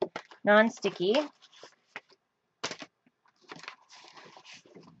all non-sticky.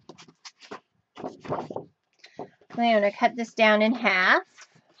 I'm going to cut this down in half.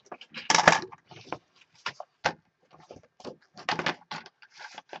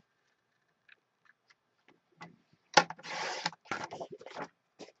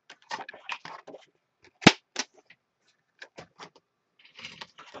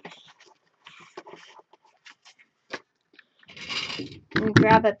 And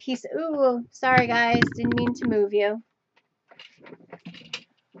grab a piece. Ooh, sorry guys, didn't mean to move you.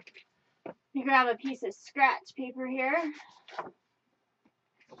 Let me grab a piece of scratch paper here.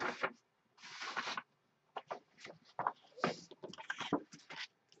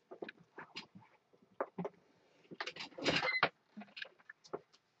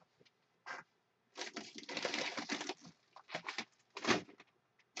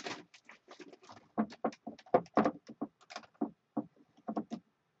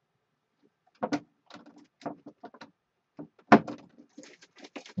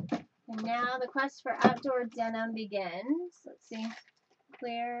 And now the quest for outdoor denim begins. Let's see.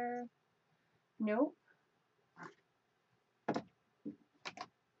 Clear. Nope.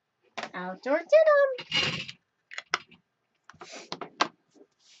 Outdoor denim.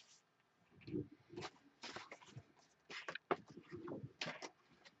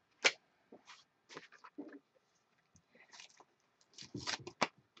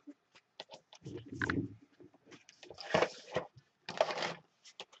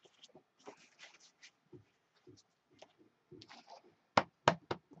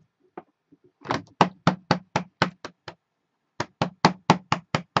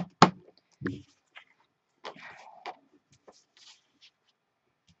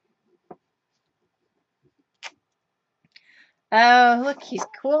 Oh, look, he's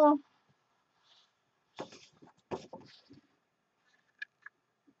cool.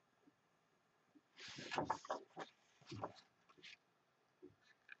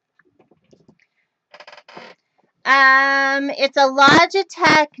 It's a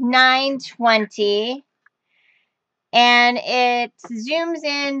Logitech 920, and it zooms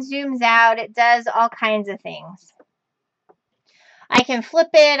in, zooms out. It does all kinds of things. I can flip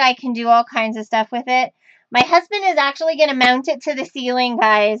it. I can do all kinds of stuff with it. My husband is actually going to mount it to the ceiling,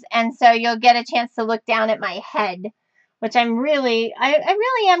 guys, and so you'll get a chance to look down at my head, which I really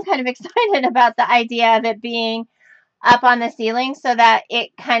am kind of excited about the idea of it being up on the ceiling so that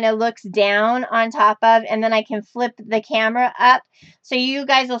it kind of looks down on top of, and then I can flip the camera up so you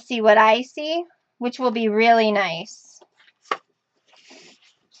guys will see what I see, which will be really nice.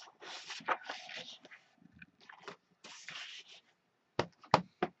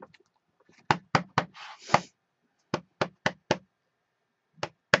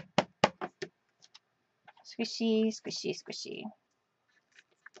 Squishy, squishy, squishy.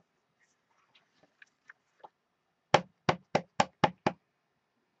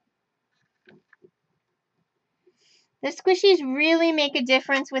 The squishies really make a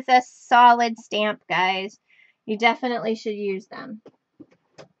difference with a solid stamp, guys. You definitely should use them.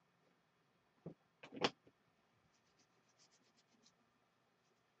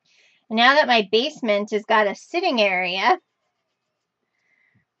 Now that my basement has got a sitting area,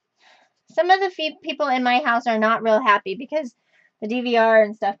 some of the people in my house are not real happy because the DVR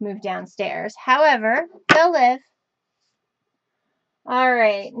and stuff moved downstairs. However, they'll live. All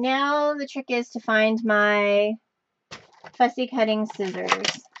right, now the trick is to find my fussy cutting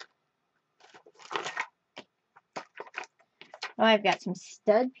scissors. Oh, I've got some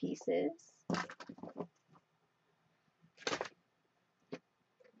stud pieces.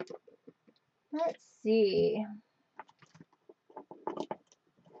 Let's see.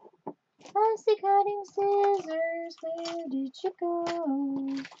 Fussy cutting scissors, where did you go?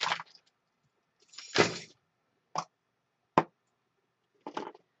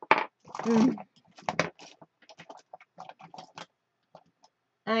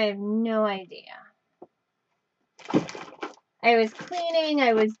 I have no idea. I was cleaning,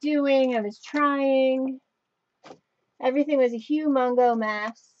 I was doing, I was trying. Everything was a humongo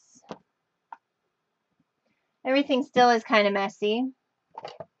mess. Everything still is kind of messy.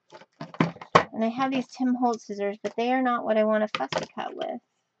 And I have these Tim Holtz scissors, but they are not what I want to fussy cut with.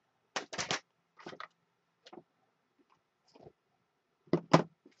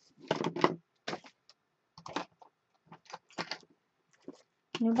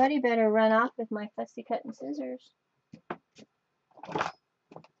 Nobody better run off with my fussy cutting scissors.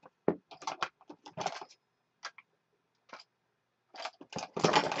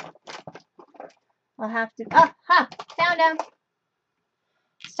 I'll have to, oh, ha, found him.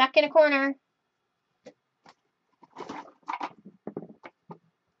 Stuck in a corner.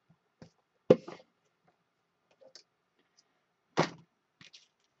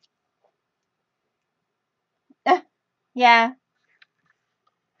 Yeah.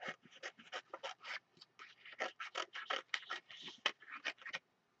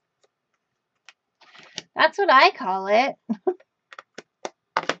 That's what I call it.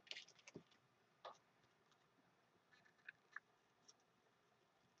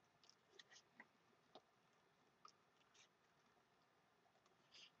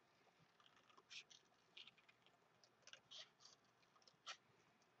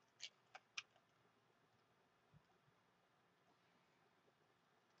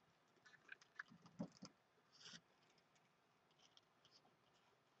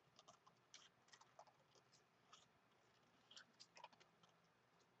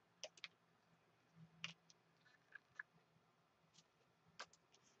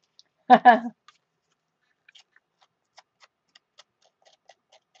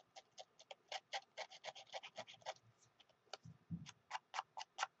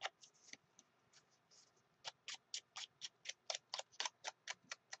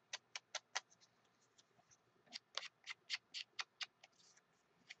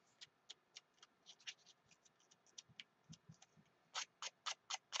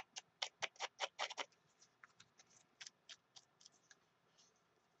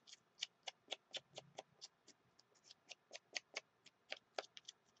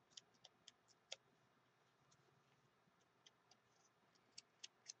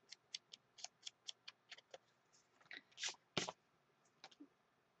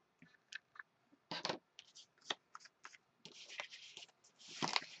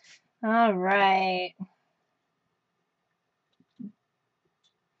 All right.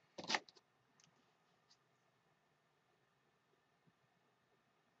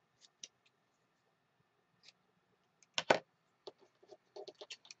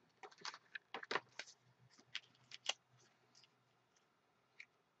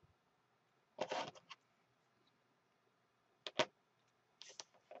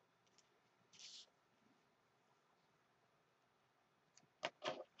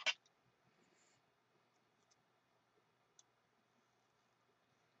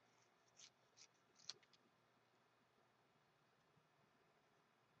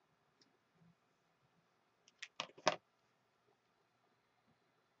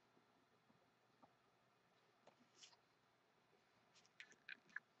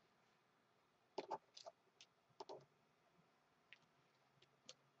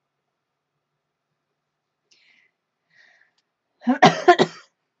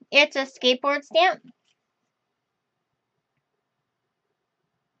 It's a skateboard stamp.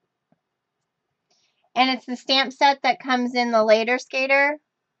 And it's the stamp set that comes in the later Sk8er.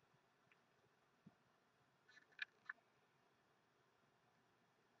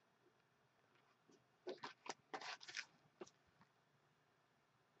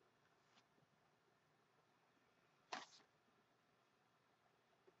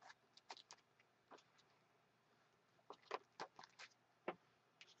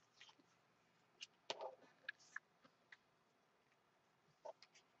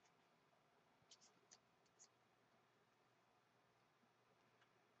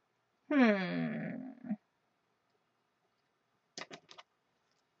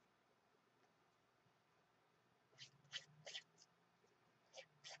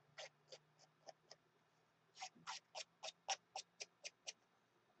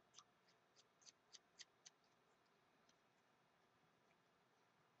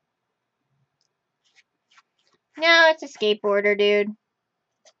 No, it's a skateboarder, dude.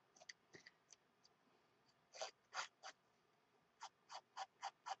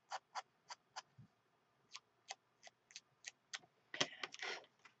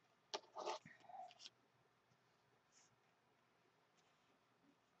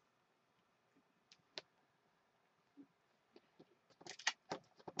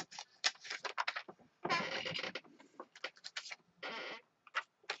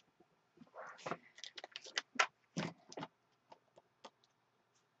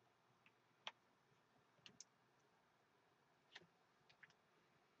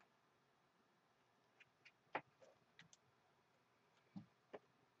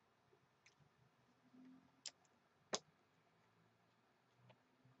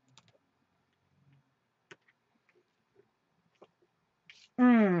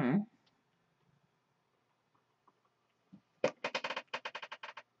 All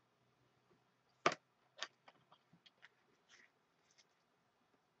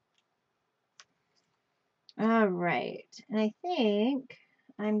right, and I think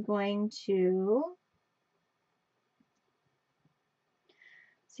I'm going to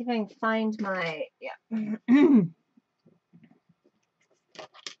see if I can find my,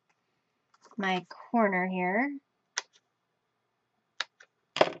 my corner here.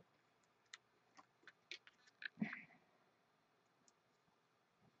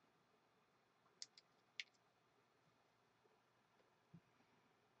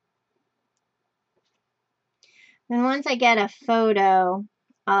 And once I get a photo,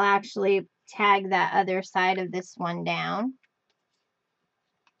 I'll actually tag that other side of this one down.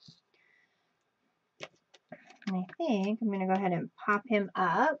 And I think I'm going to go ahead and pop him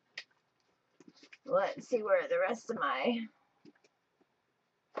up. Let's see where the rest of my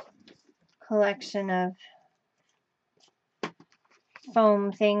collection of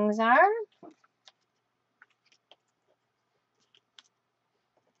foam things are.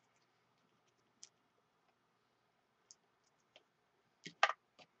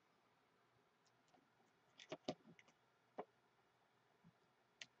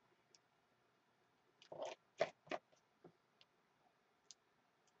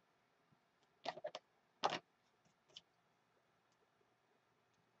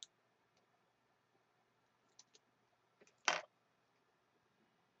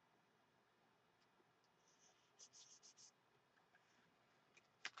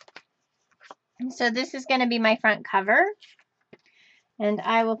 So this is going to be my front cover. And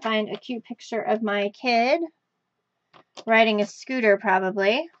I will find a cute picture of my kid riding a scooter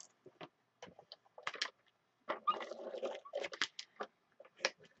probably.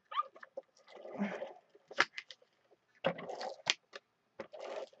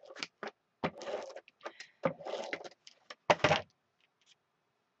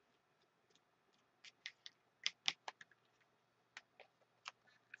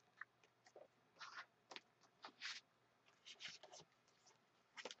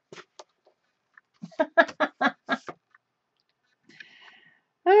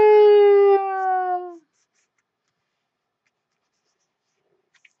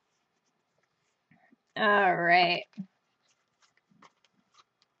 All right.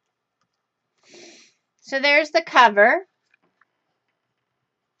 So there's the cover.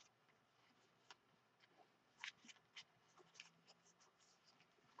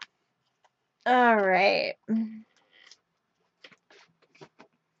 All right. You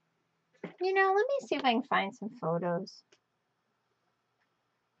know, let me see if I can find some photos.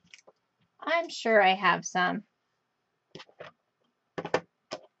 I'm sure I have some.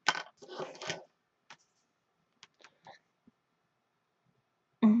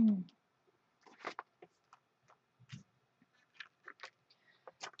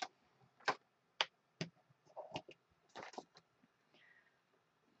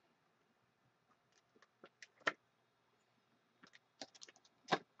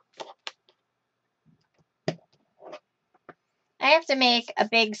 I have to make a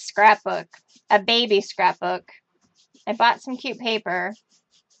big scrapbook, a baby scrapbook. I bought some cute paper.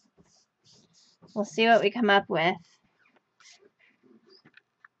 We'll see what we come up with.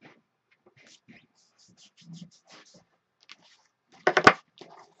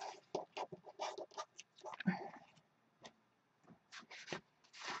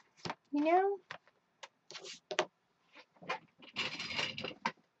 You know?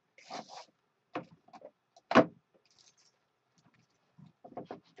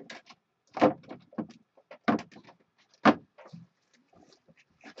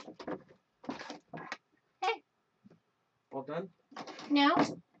 Hey. All done? No.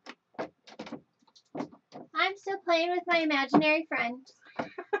 I'm still playing with my imaginary friend.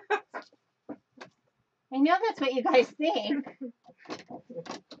 I know that's what you guys think.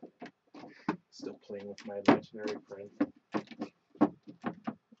 Still playing with my imaginary friend.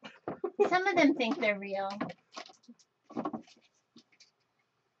 Some of them think they're real.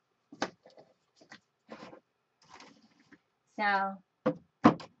 So,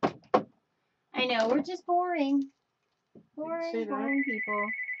 I know, we're just boring. Boring people.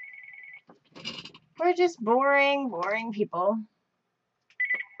 We're just boring people.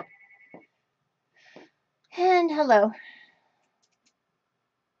 And hello.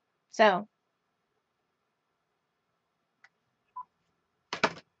 So,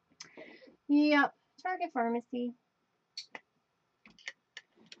 yep, Target Pharmacy.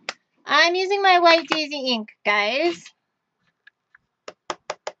 I'm using my White Daisy ink, guys.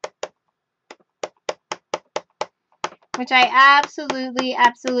 which I absolutely,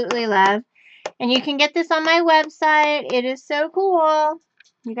 absolutely love. And you can get this on my website. It is so cool.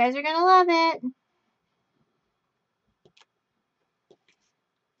 You guys are going to love it.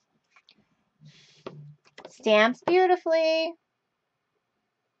 Stamps beautifully.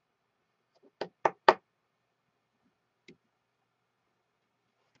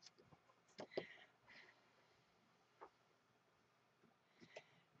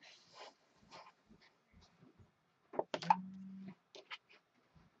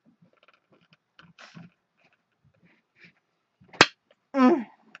 Mm.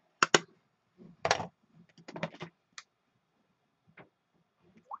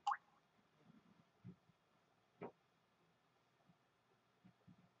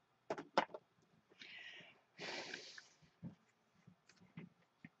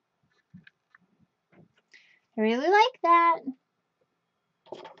 I really like that.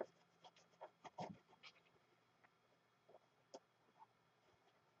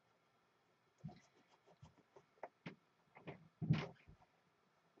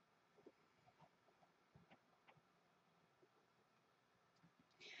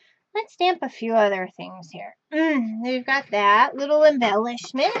 Let's stamp a few other things here. We've got that little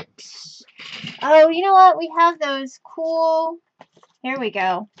embellishment. Oh, you know what? We have those cool. Here we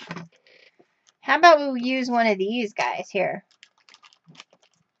go. How about we use one of these guys here?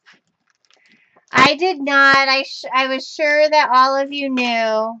 I did not. I was sure that all of you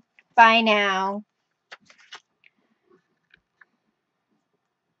knew by now.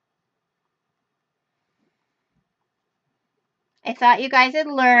 I thought you guys had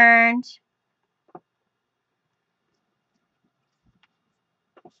learned.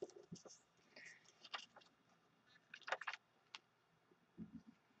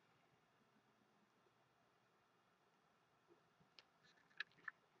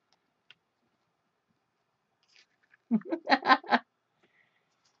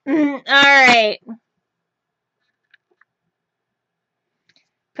 All right.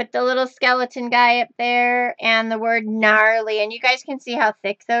 Put the little skeleton guy up there and the word gnarly. And you guys can see how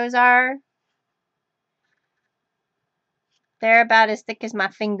thick those are. They're about as thick as my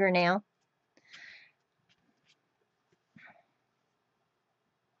fingernail.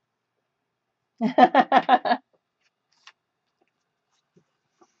 All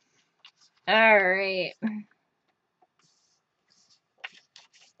right.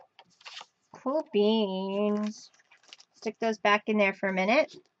 Cool beans. Stick those back in there for a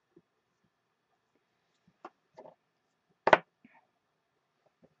minute.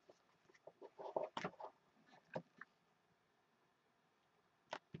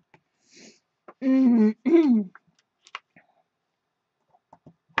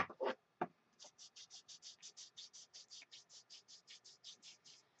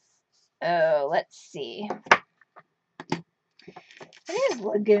 Oh, let's see. What is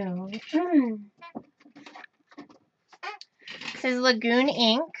Lagoon? This is Lagoon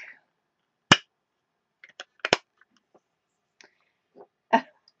ink. I'm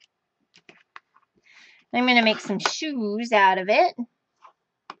going to make some shoes out of it.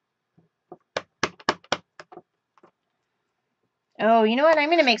 Oh, you know what? I'm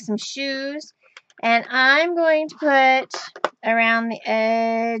going to make some shoes. And I'm going to put around the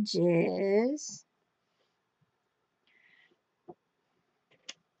edges.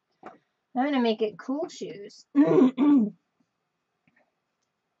 I'm going to make it cool shoes.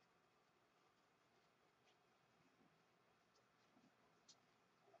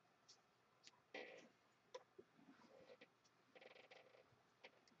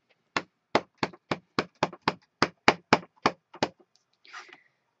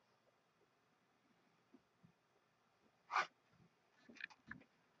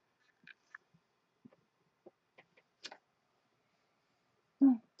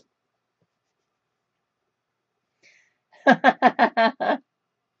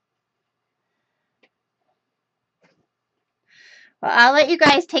 Well, I'll let you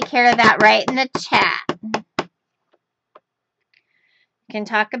guys take care of that right in the chat. You can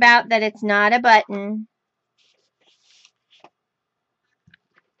talk about that it's not a button.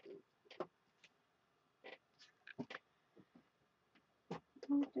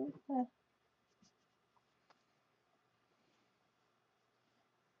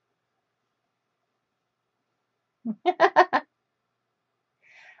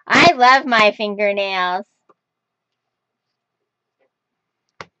 I love my fingernails.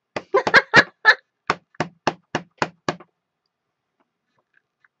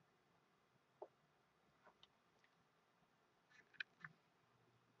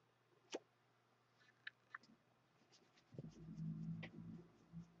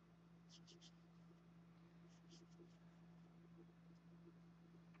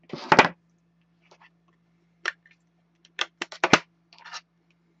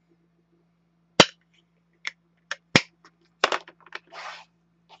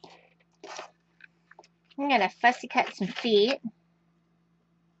 gonna fussy cut some feet.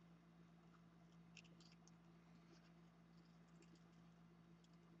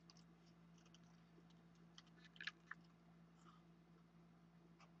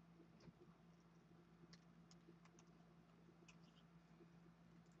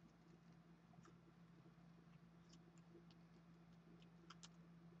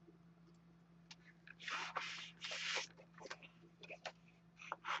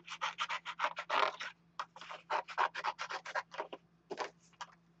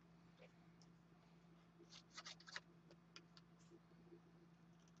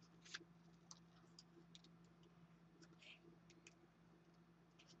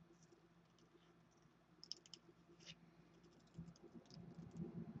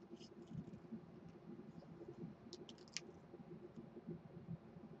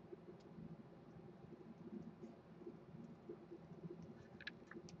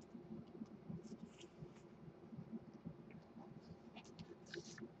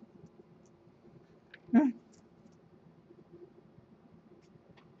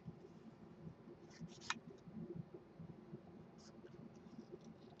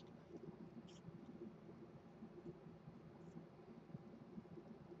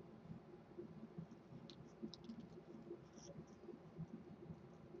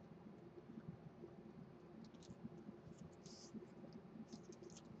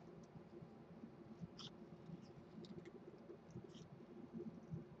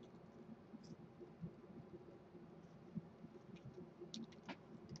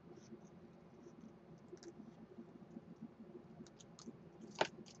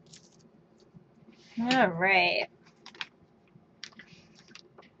 All right.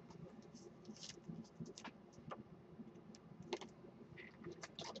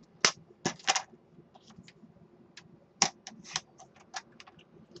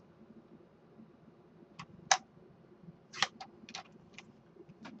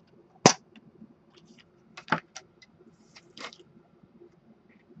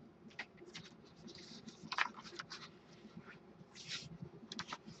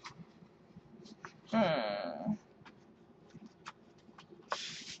 Hmm.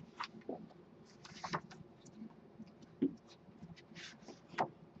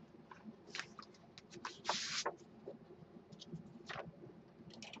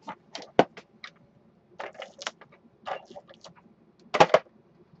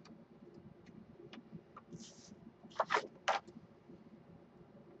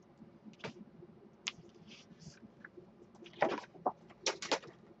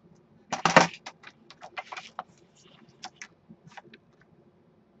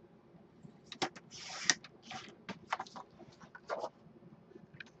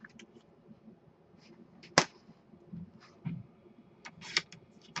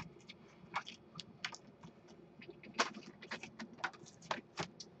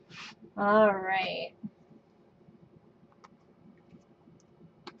 All right.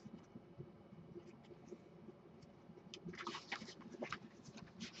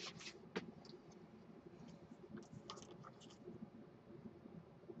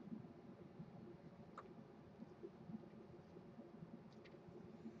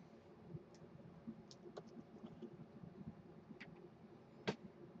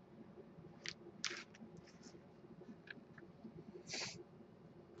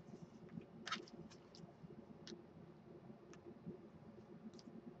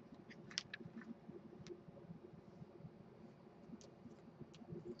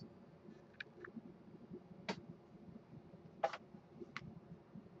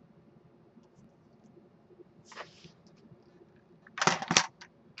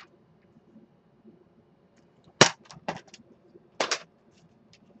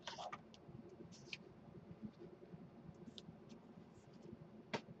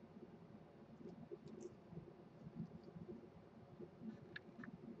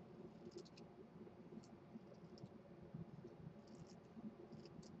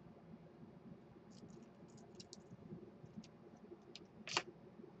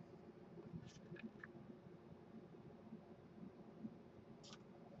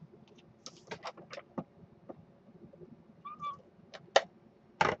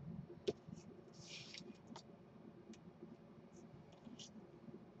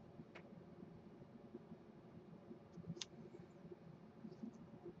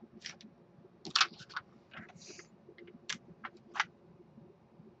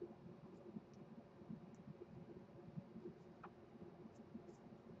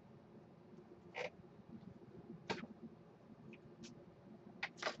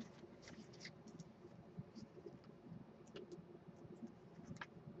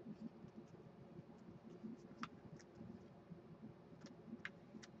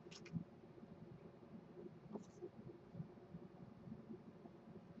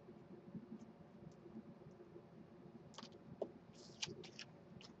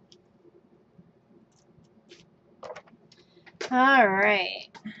 All right.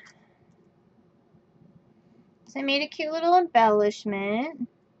 So I made a cute little embellishment,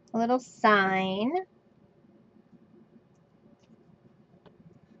 a little sign.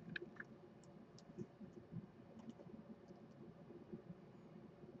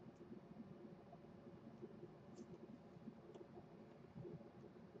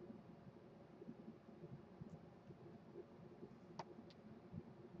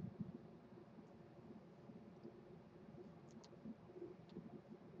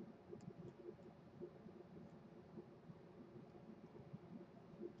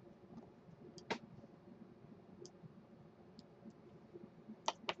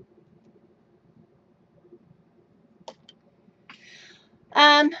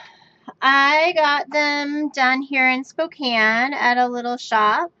 I got them done here in Spokane at a little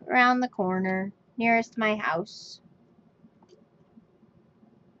shop around the corner nearest my house.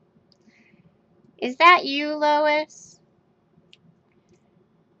 Is that you, Lois?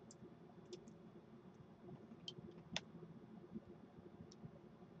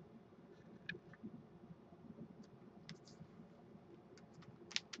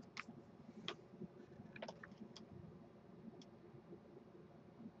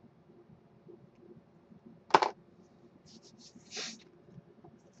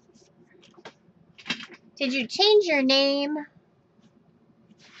 Did you change your name?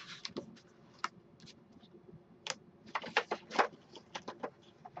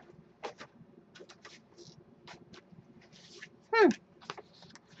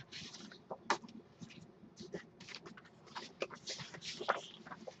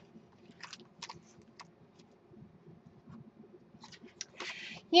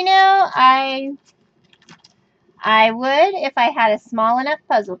 You know, I would if I had a small enough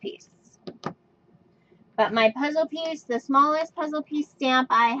puzzle piece. But my puzzle piece, the smallest puzzle piece stamp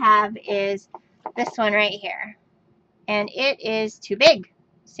I have is this one right here. And it is too big.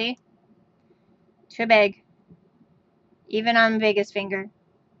 See? Too big. Even on the biggest finger.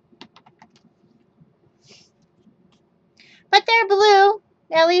 But they're blue.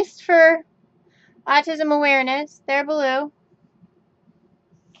 At least for autism awareness. They're blue.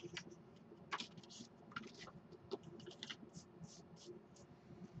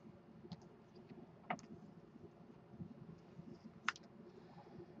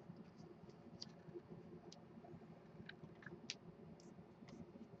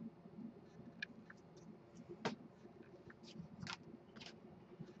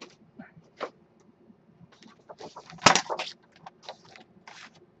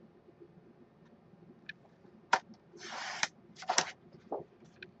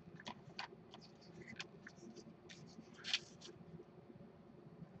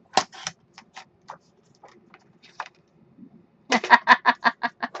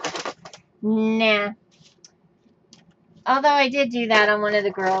 Nah. Although I did do that on one of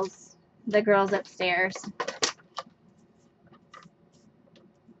the girls upstairs.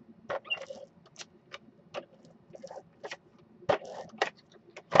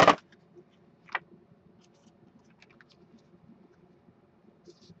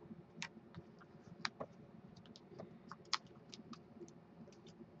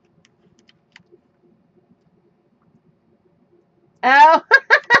 Oh,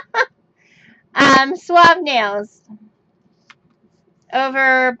 Suave Nails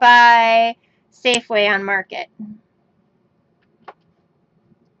over by Safeway on Market.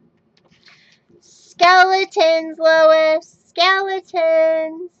 Skeletons, Lois.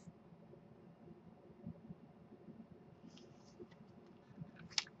 Skeletons.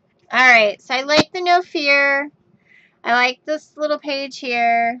 Alright, so I like the No Fear. I like this little page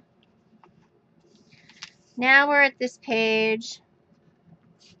here. Now we're at this page.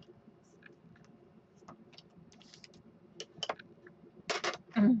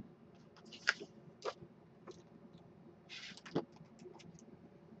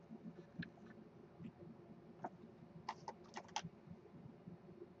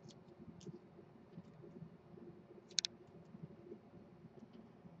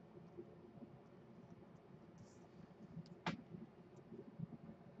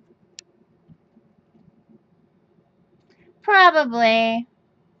 Probably.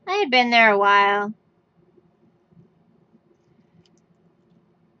 I had been there a while.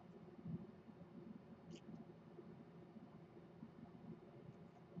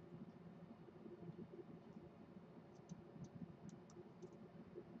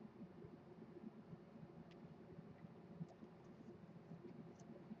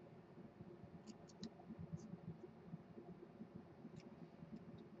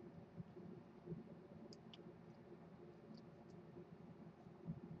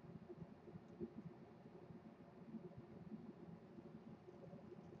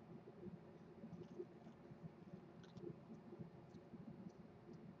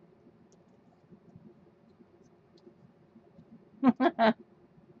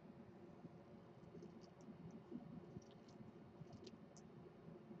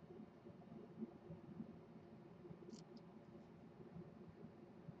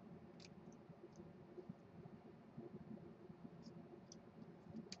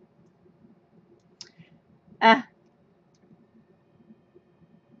 uh,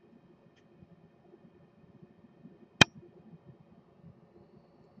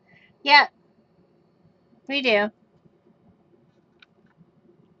 yeah, we do.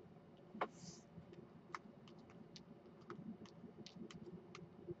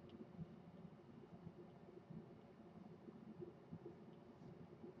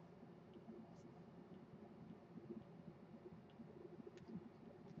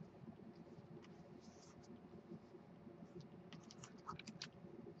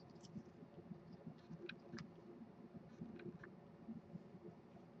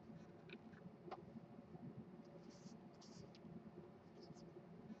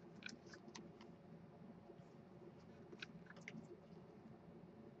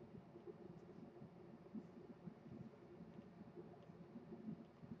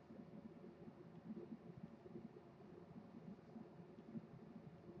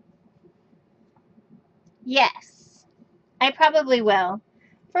 Yes, I probably will.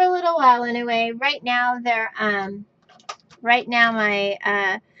 For a little while anyway. Right now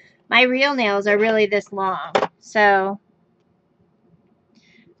my real nails are really this long. So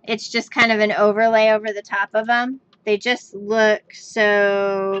it's just kind of an overlay over the top of them. They just look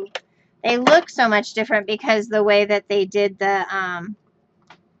so much different because the way that they did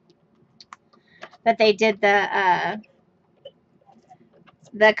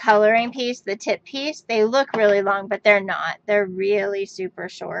the coloring piece, the tip piece. They look really long, but they're not. They're really super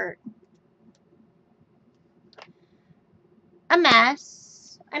short. A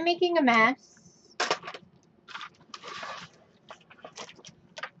mess. I'm making a mess.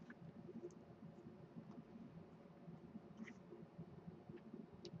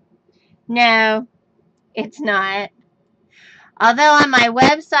 No, it's not. Although on my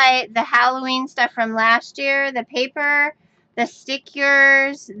website, the Halloween stuff from last year, the paper, the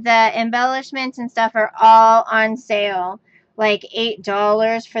stickers, the embellishments and stuff are all on sale. Like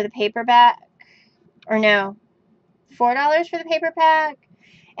 $8 for the paperback. Or no, $4 for the paperback.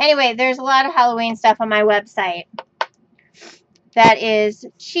 Anyway, there's a lot of Halloween stuff on my website that is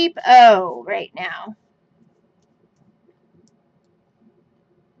cheap-o right now.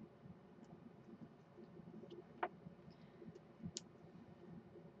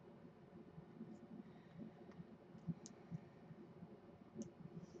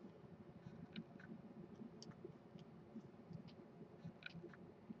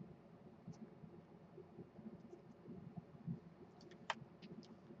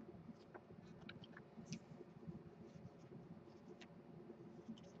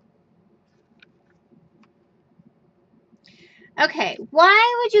 Okay,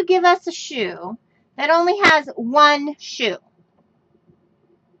 why would you give us a shoe that only has one shoe?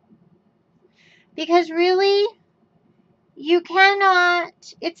 Because really, you cannot,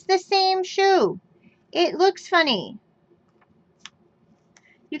 it's the same shoe. It looks funny.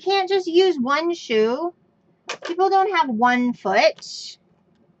 You can't just use one shoe. People don't have one foot.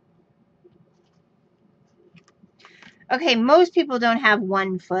 Okay, most people don't have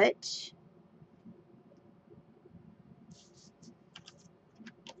one foot.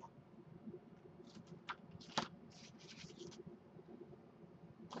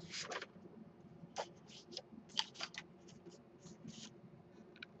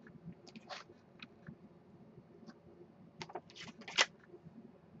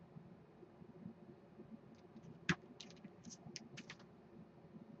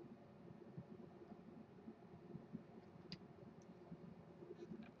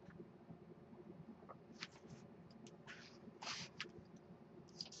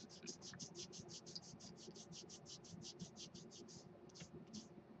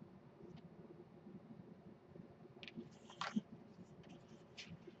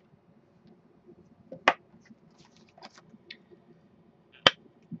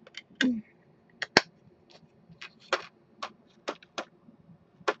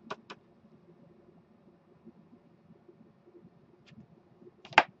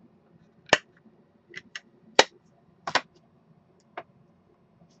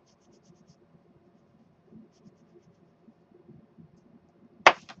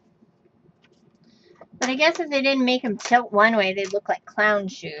 But I guess if they didn't make them tilt one way, they'd look like clown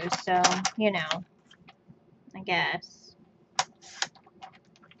shoes. So, you know, I guess.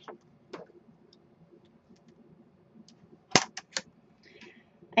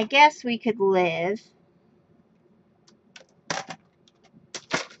 I guess we could live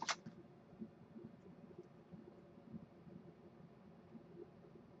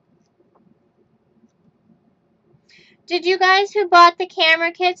Did you guys who bought the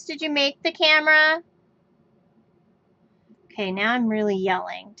camera kits, did you make the camera? Okay, now I'm really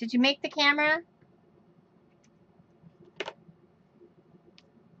yelling. Did you make the camera?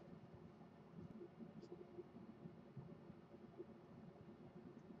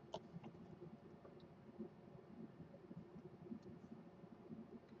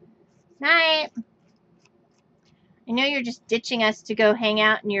 Night. I know you're just ditching us to go hang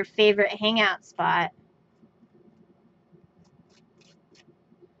out in your favorite hangout spot.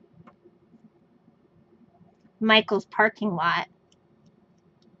 Michael's parking lot.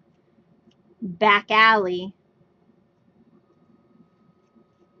 Back alley.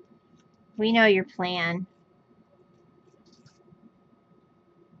 We know your plan.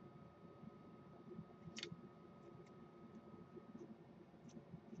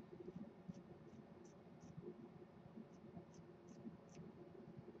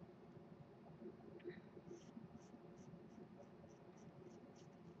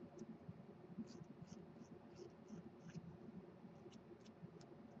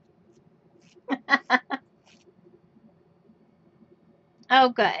 Oh,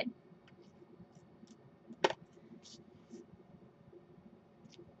 good.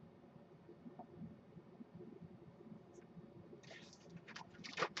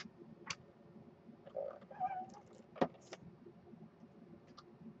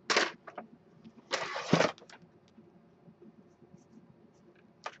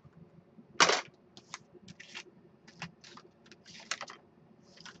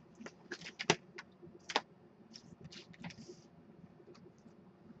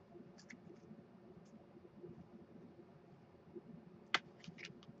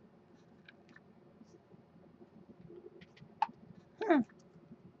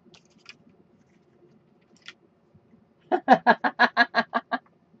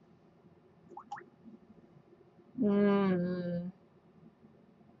 Mm.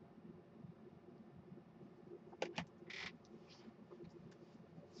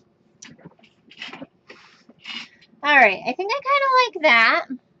 All right, I think I kind of like that.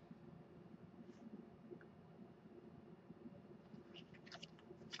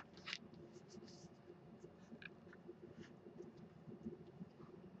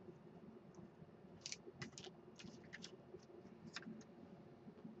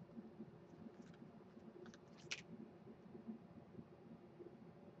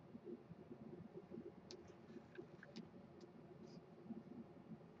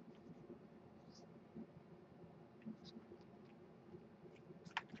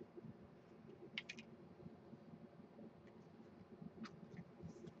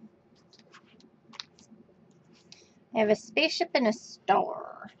 I have a spaceship and a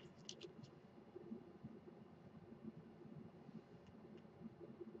star.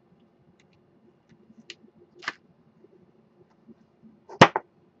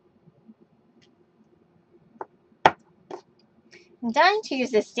 I'm dying to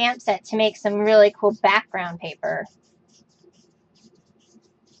use this stamp set to make some really cool background paper.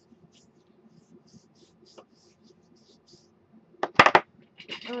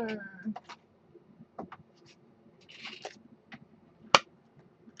 Mm.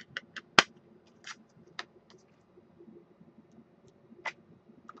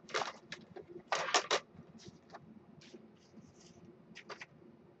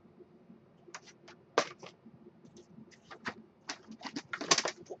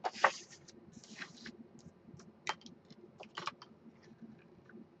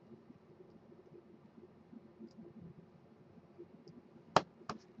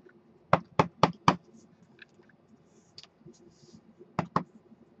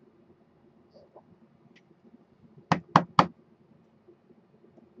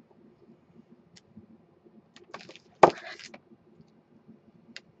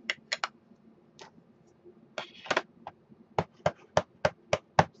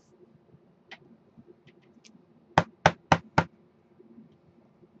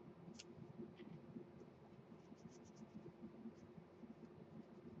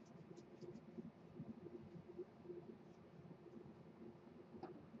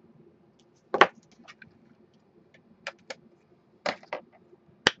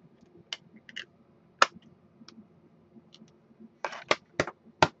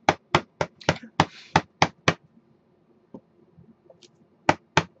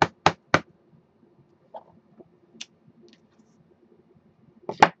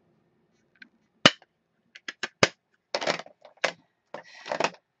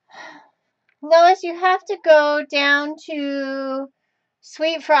 Lois, you have to go down to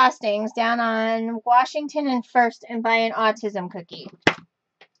Sweet Frostings down on Washington and First and buy an autism cookie.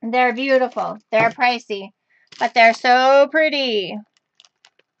 They're beautiful. They're pricey, But they're so pretty.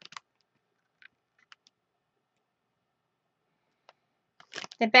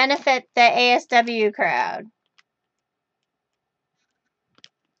 They benefit the ASW crowd.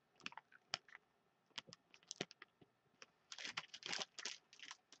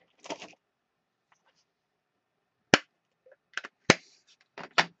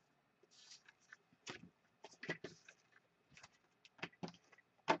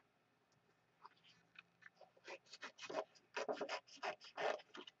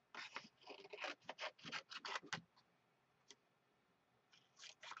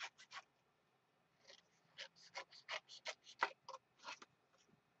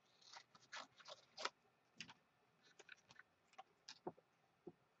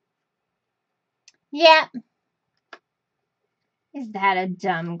 Yep. Is that a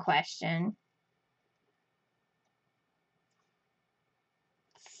dumb question?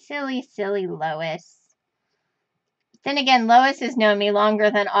 Silly, silly Lois. Then again, Lois has known me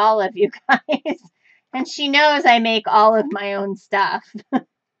longer than all of you guys. And she knows I make all of my own stuff.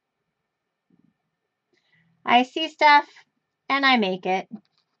 I see stuff and I make it.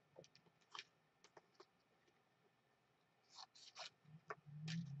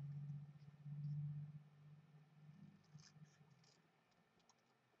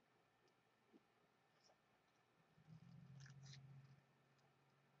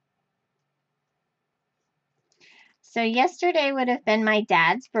 So yesterday would have been my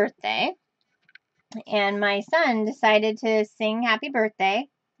dad's birthday. And my son decided to sing happy birthday.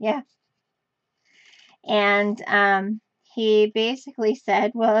 Yeah. And he basically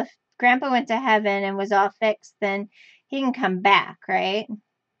said, well, if Grandpa went to heaven and was all fixed, then he can come back, right?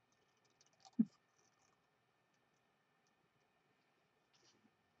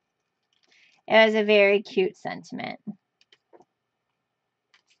 It was a very cute sentiment.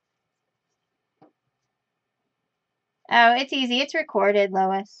 Oh, it's easy. It's recorded,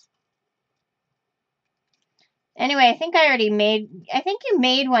 Lois. Anyway, I think you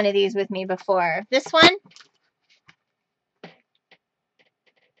made one of these with me before. This one?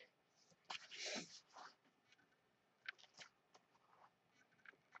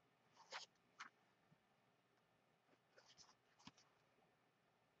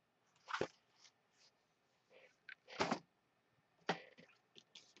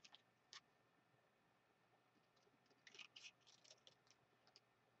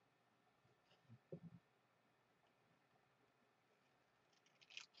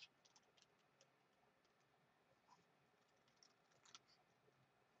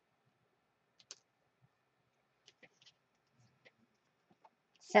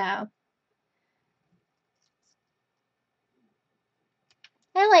 So, I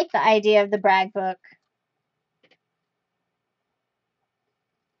like the idea of the brag book.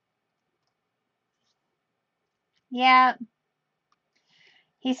 Yeah.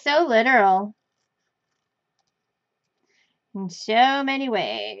 He's so literal. In so many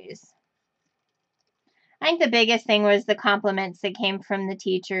ways. I think the biggest thing was the compliments that came from the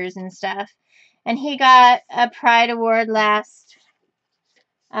teachers and stuff. And he got a Pride Award last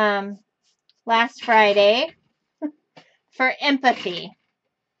Friday for empathy.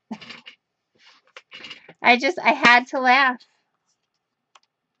 I had to laugh.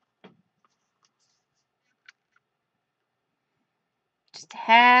 Just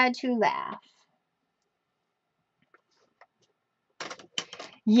had to laugh.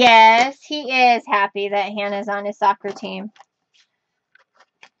 Yes, he is happy that Hannah's on his soccer team.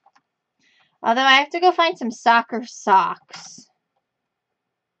 Although I have to go find some soccer socks.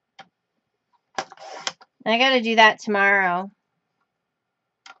 I gotta do that tomorrow.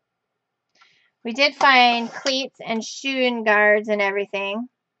 We did find cleats and shoe guards and everything.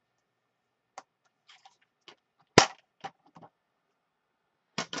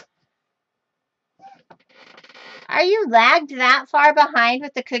 Are you lagged that far behind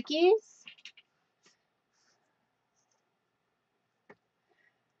with the cookies?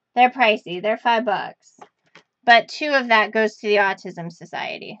 They're pricey. They're $5. But 2 of that goes to the Autism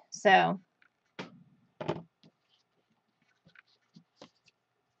Society. So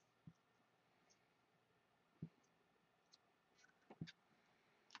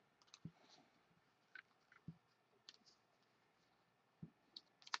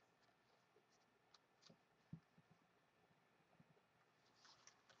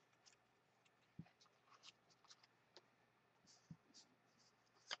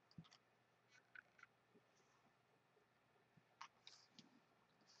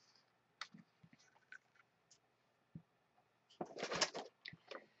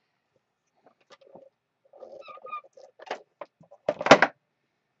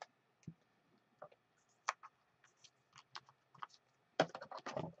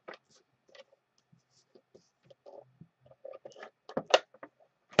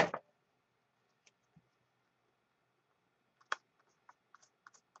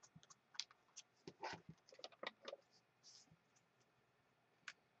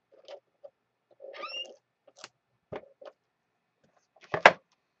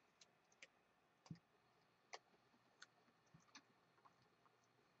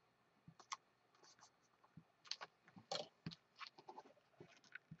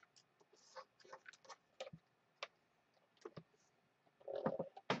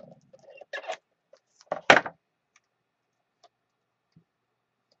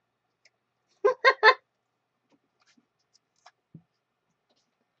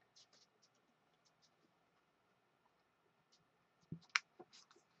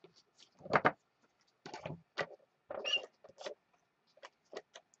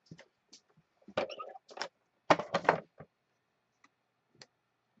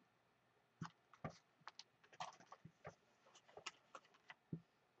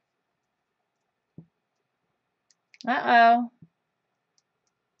Uh-oh.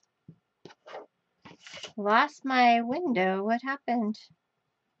 Lost my window. What happened?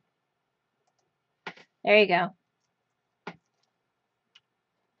 There you go.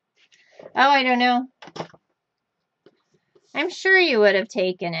 Oh, I don't know. I'm sure you would have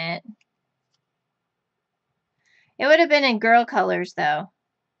taken it. It would have been in girl colors, though.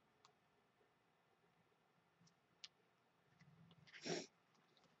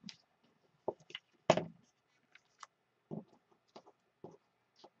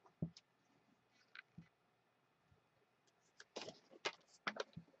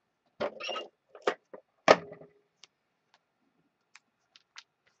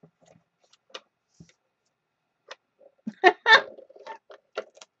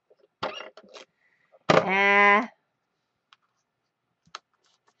 Ah.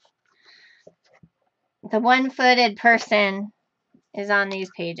 The one-footed person is on these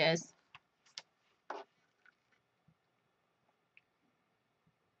pages.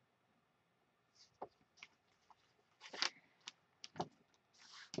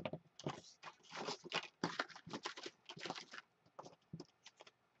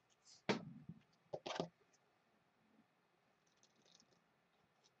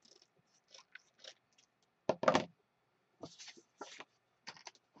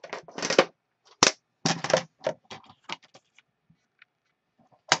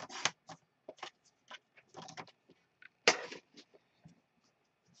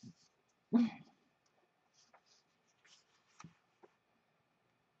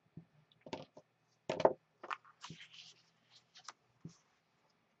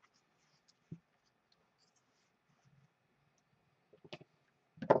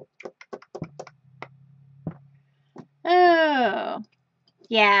 Oh,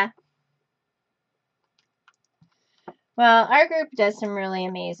 yeah. Well, our group does some really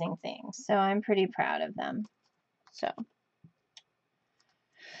amazing things, so I'm pretty proud of them. So,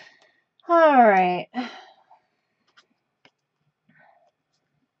 all right.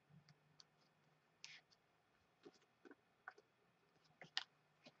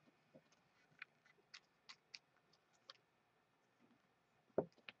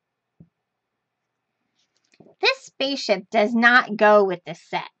 This spaceship does not go with the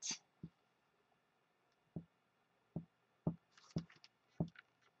set.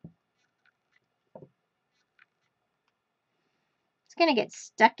 It's going to get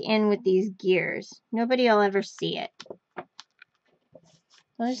stuck in with these gears. Nobody will ever see it.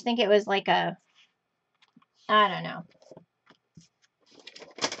 They'll just think it was like a, I don't know.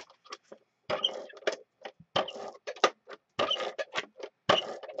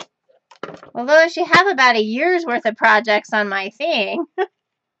 Although she have about a year's worth of projects on my thing.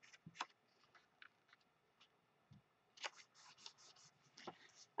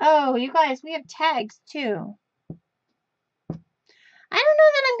 Oh, you guys, we have tags too. I don't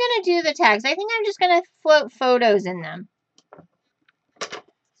know that I'm going to do the tags. I think I'm just going to float photos in them.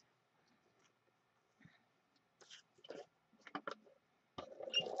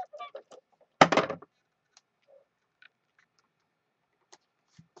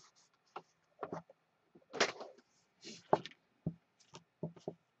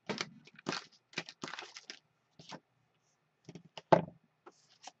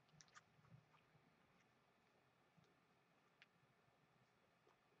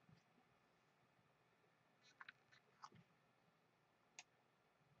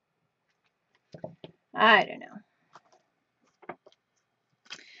 I don't know.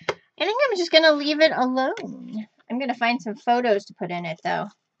 I think I'm just going to leave it alone. I'm going to find some photos to put in it, though.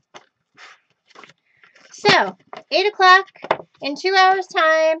 So, 8 o'clock, in 2 hours'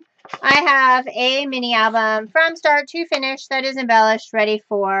 time, I have a mini album from start to finish that is embellished, ready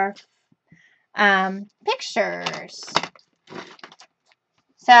for pictures.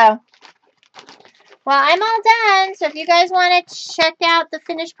 So, well, I'm all done. So, if you guys want to check out the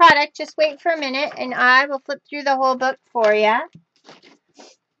finished product, just wait for a minute, and I will flip through the whole book for you.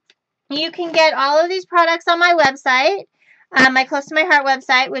 You can get all of these products on my website, my Close to My Heart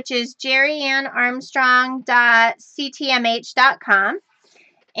website, which is jerryannarmstrong.ctmh.com.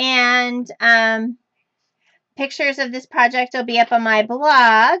 And pictures of this project will be up on my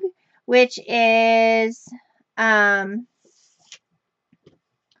blog, which is,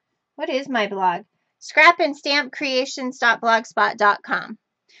 what is my blog? scrapandstampcreations.blogspot.com.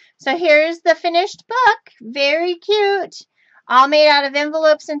 So here's the finished book. Very cute. All made out of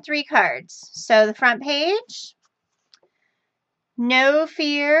envelopes and 3 cards. So the front page, no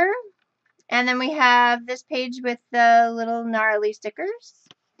fear. And then we have this page with the little gnarly stickers.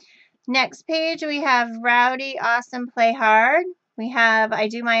 Next page, we have rowdy, awesome, play hard. We have I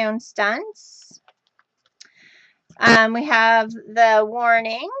do my own stunts. We have the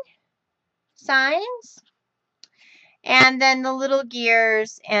warning signs, and then the little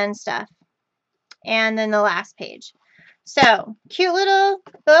gears and stuff, and then the last page. So, cute little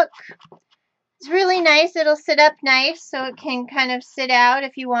book. It's really nice. It'll sit up nice, so it can kind of sit out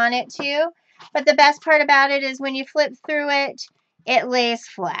if you want it to. But the best part about it is when you flip through it, it lays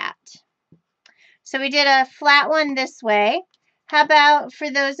flat. So we did a flat one this way. How about for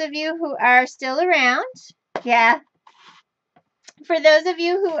those of you who are still around? Yeah. For those of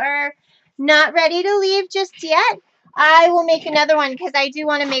you who are not ready to leave just yet, I will make another one because I do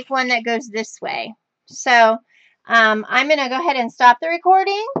want to make one that goes this way. So I'm going to go ahead and stop the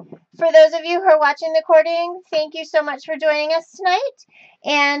recording. For those of you who are watching the recording, thank you so much for joining us tonight.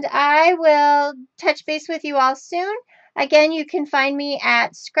 And I will touch base with you all soon. Again, you can find me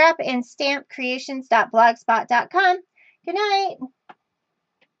at scrapandstampcreations.blogspot.com. Good night.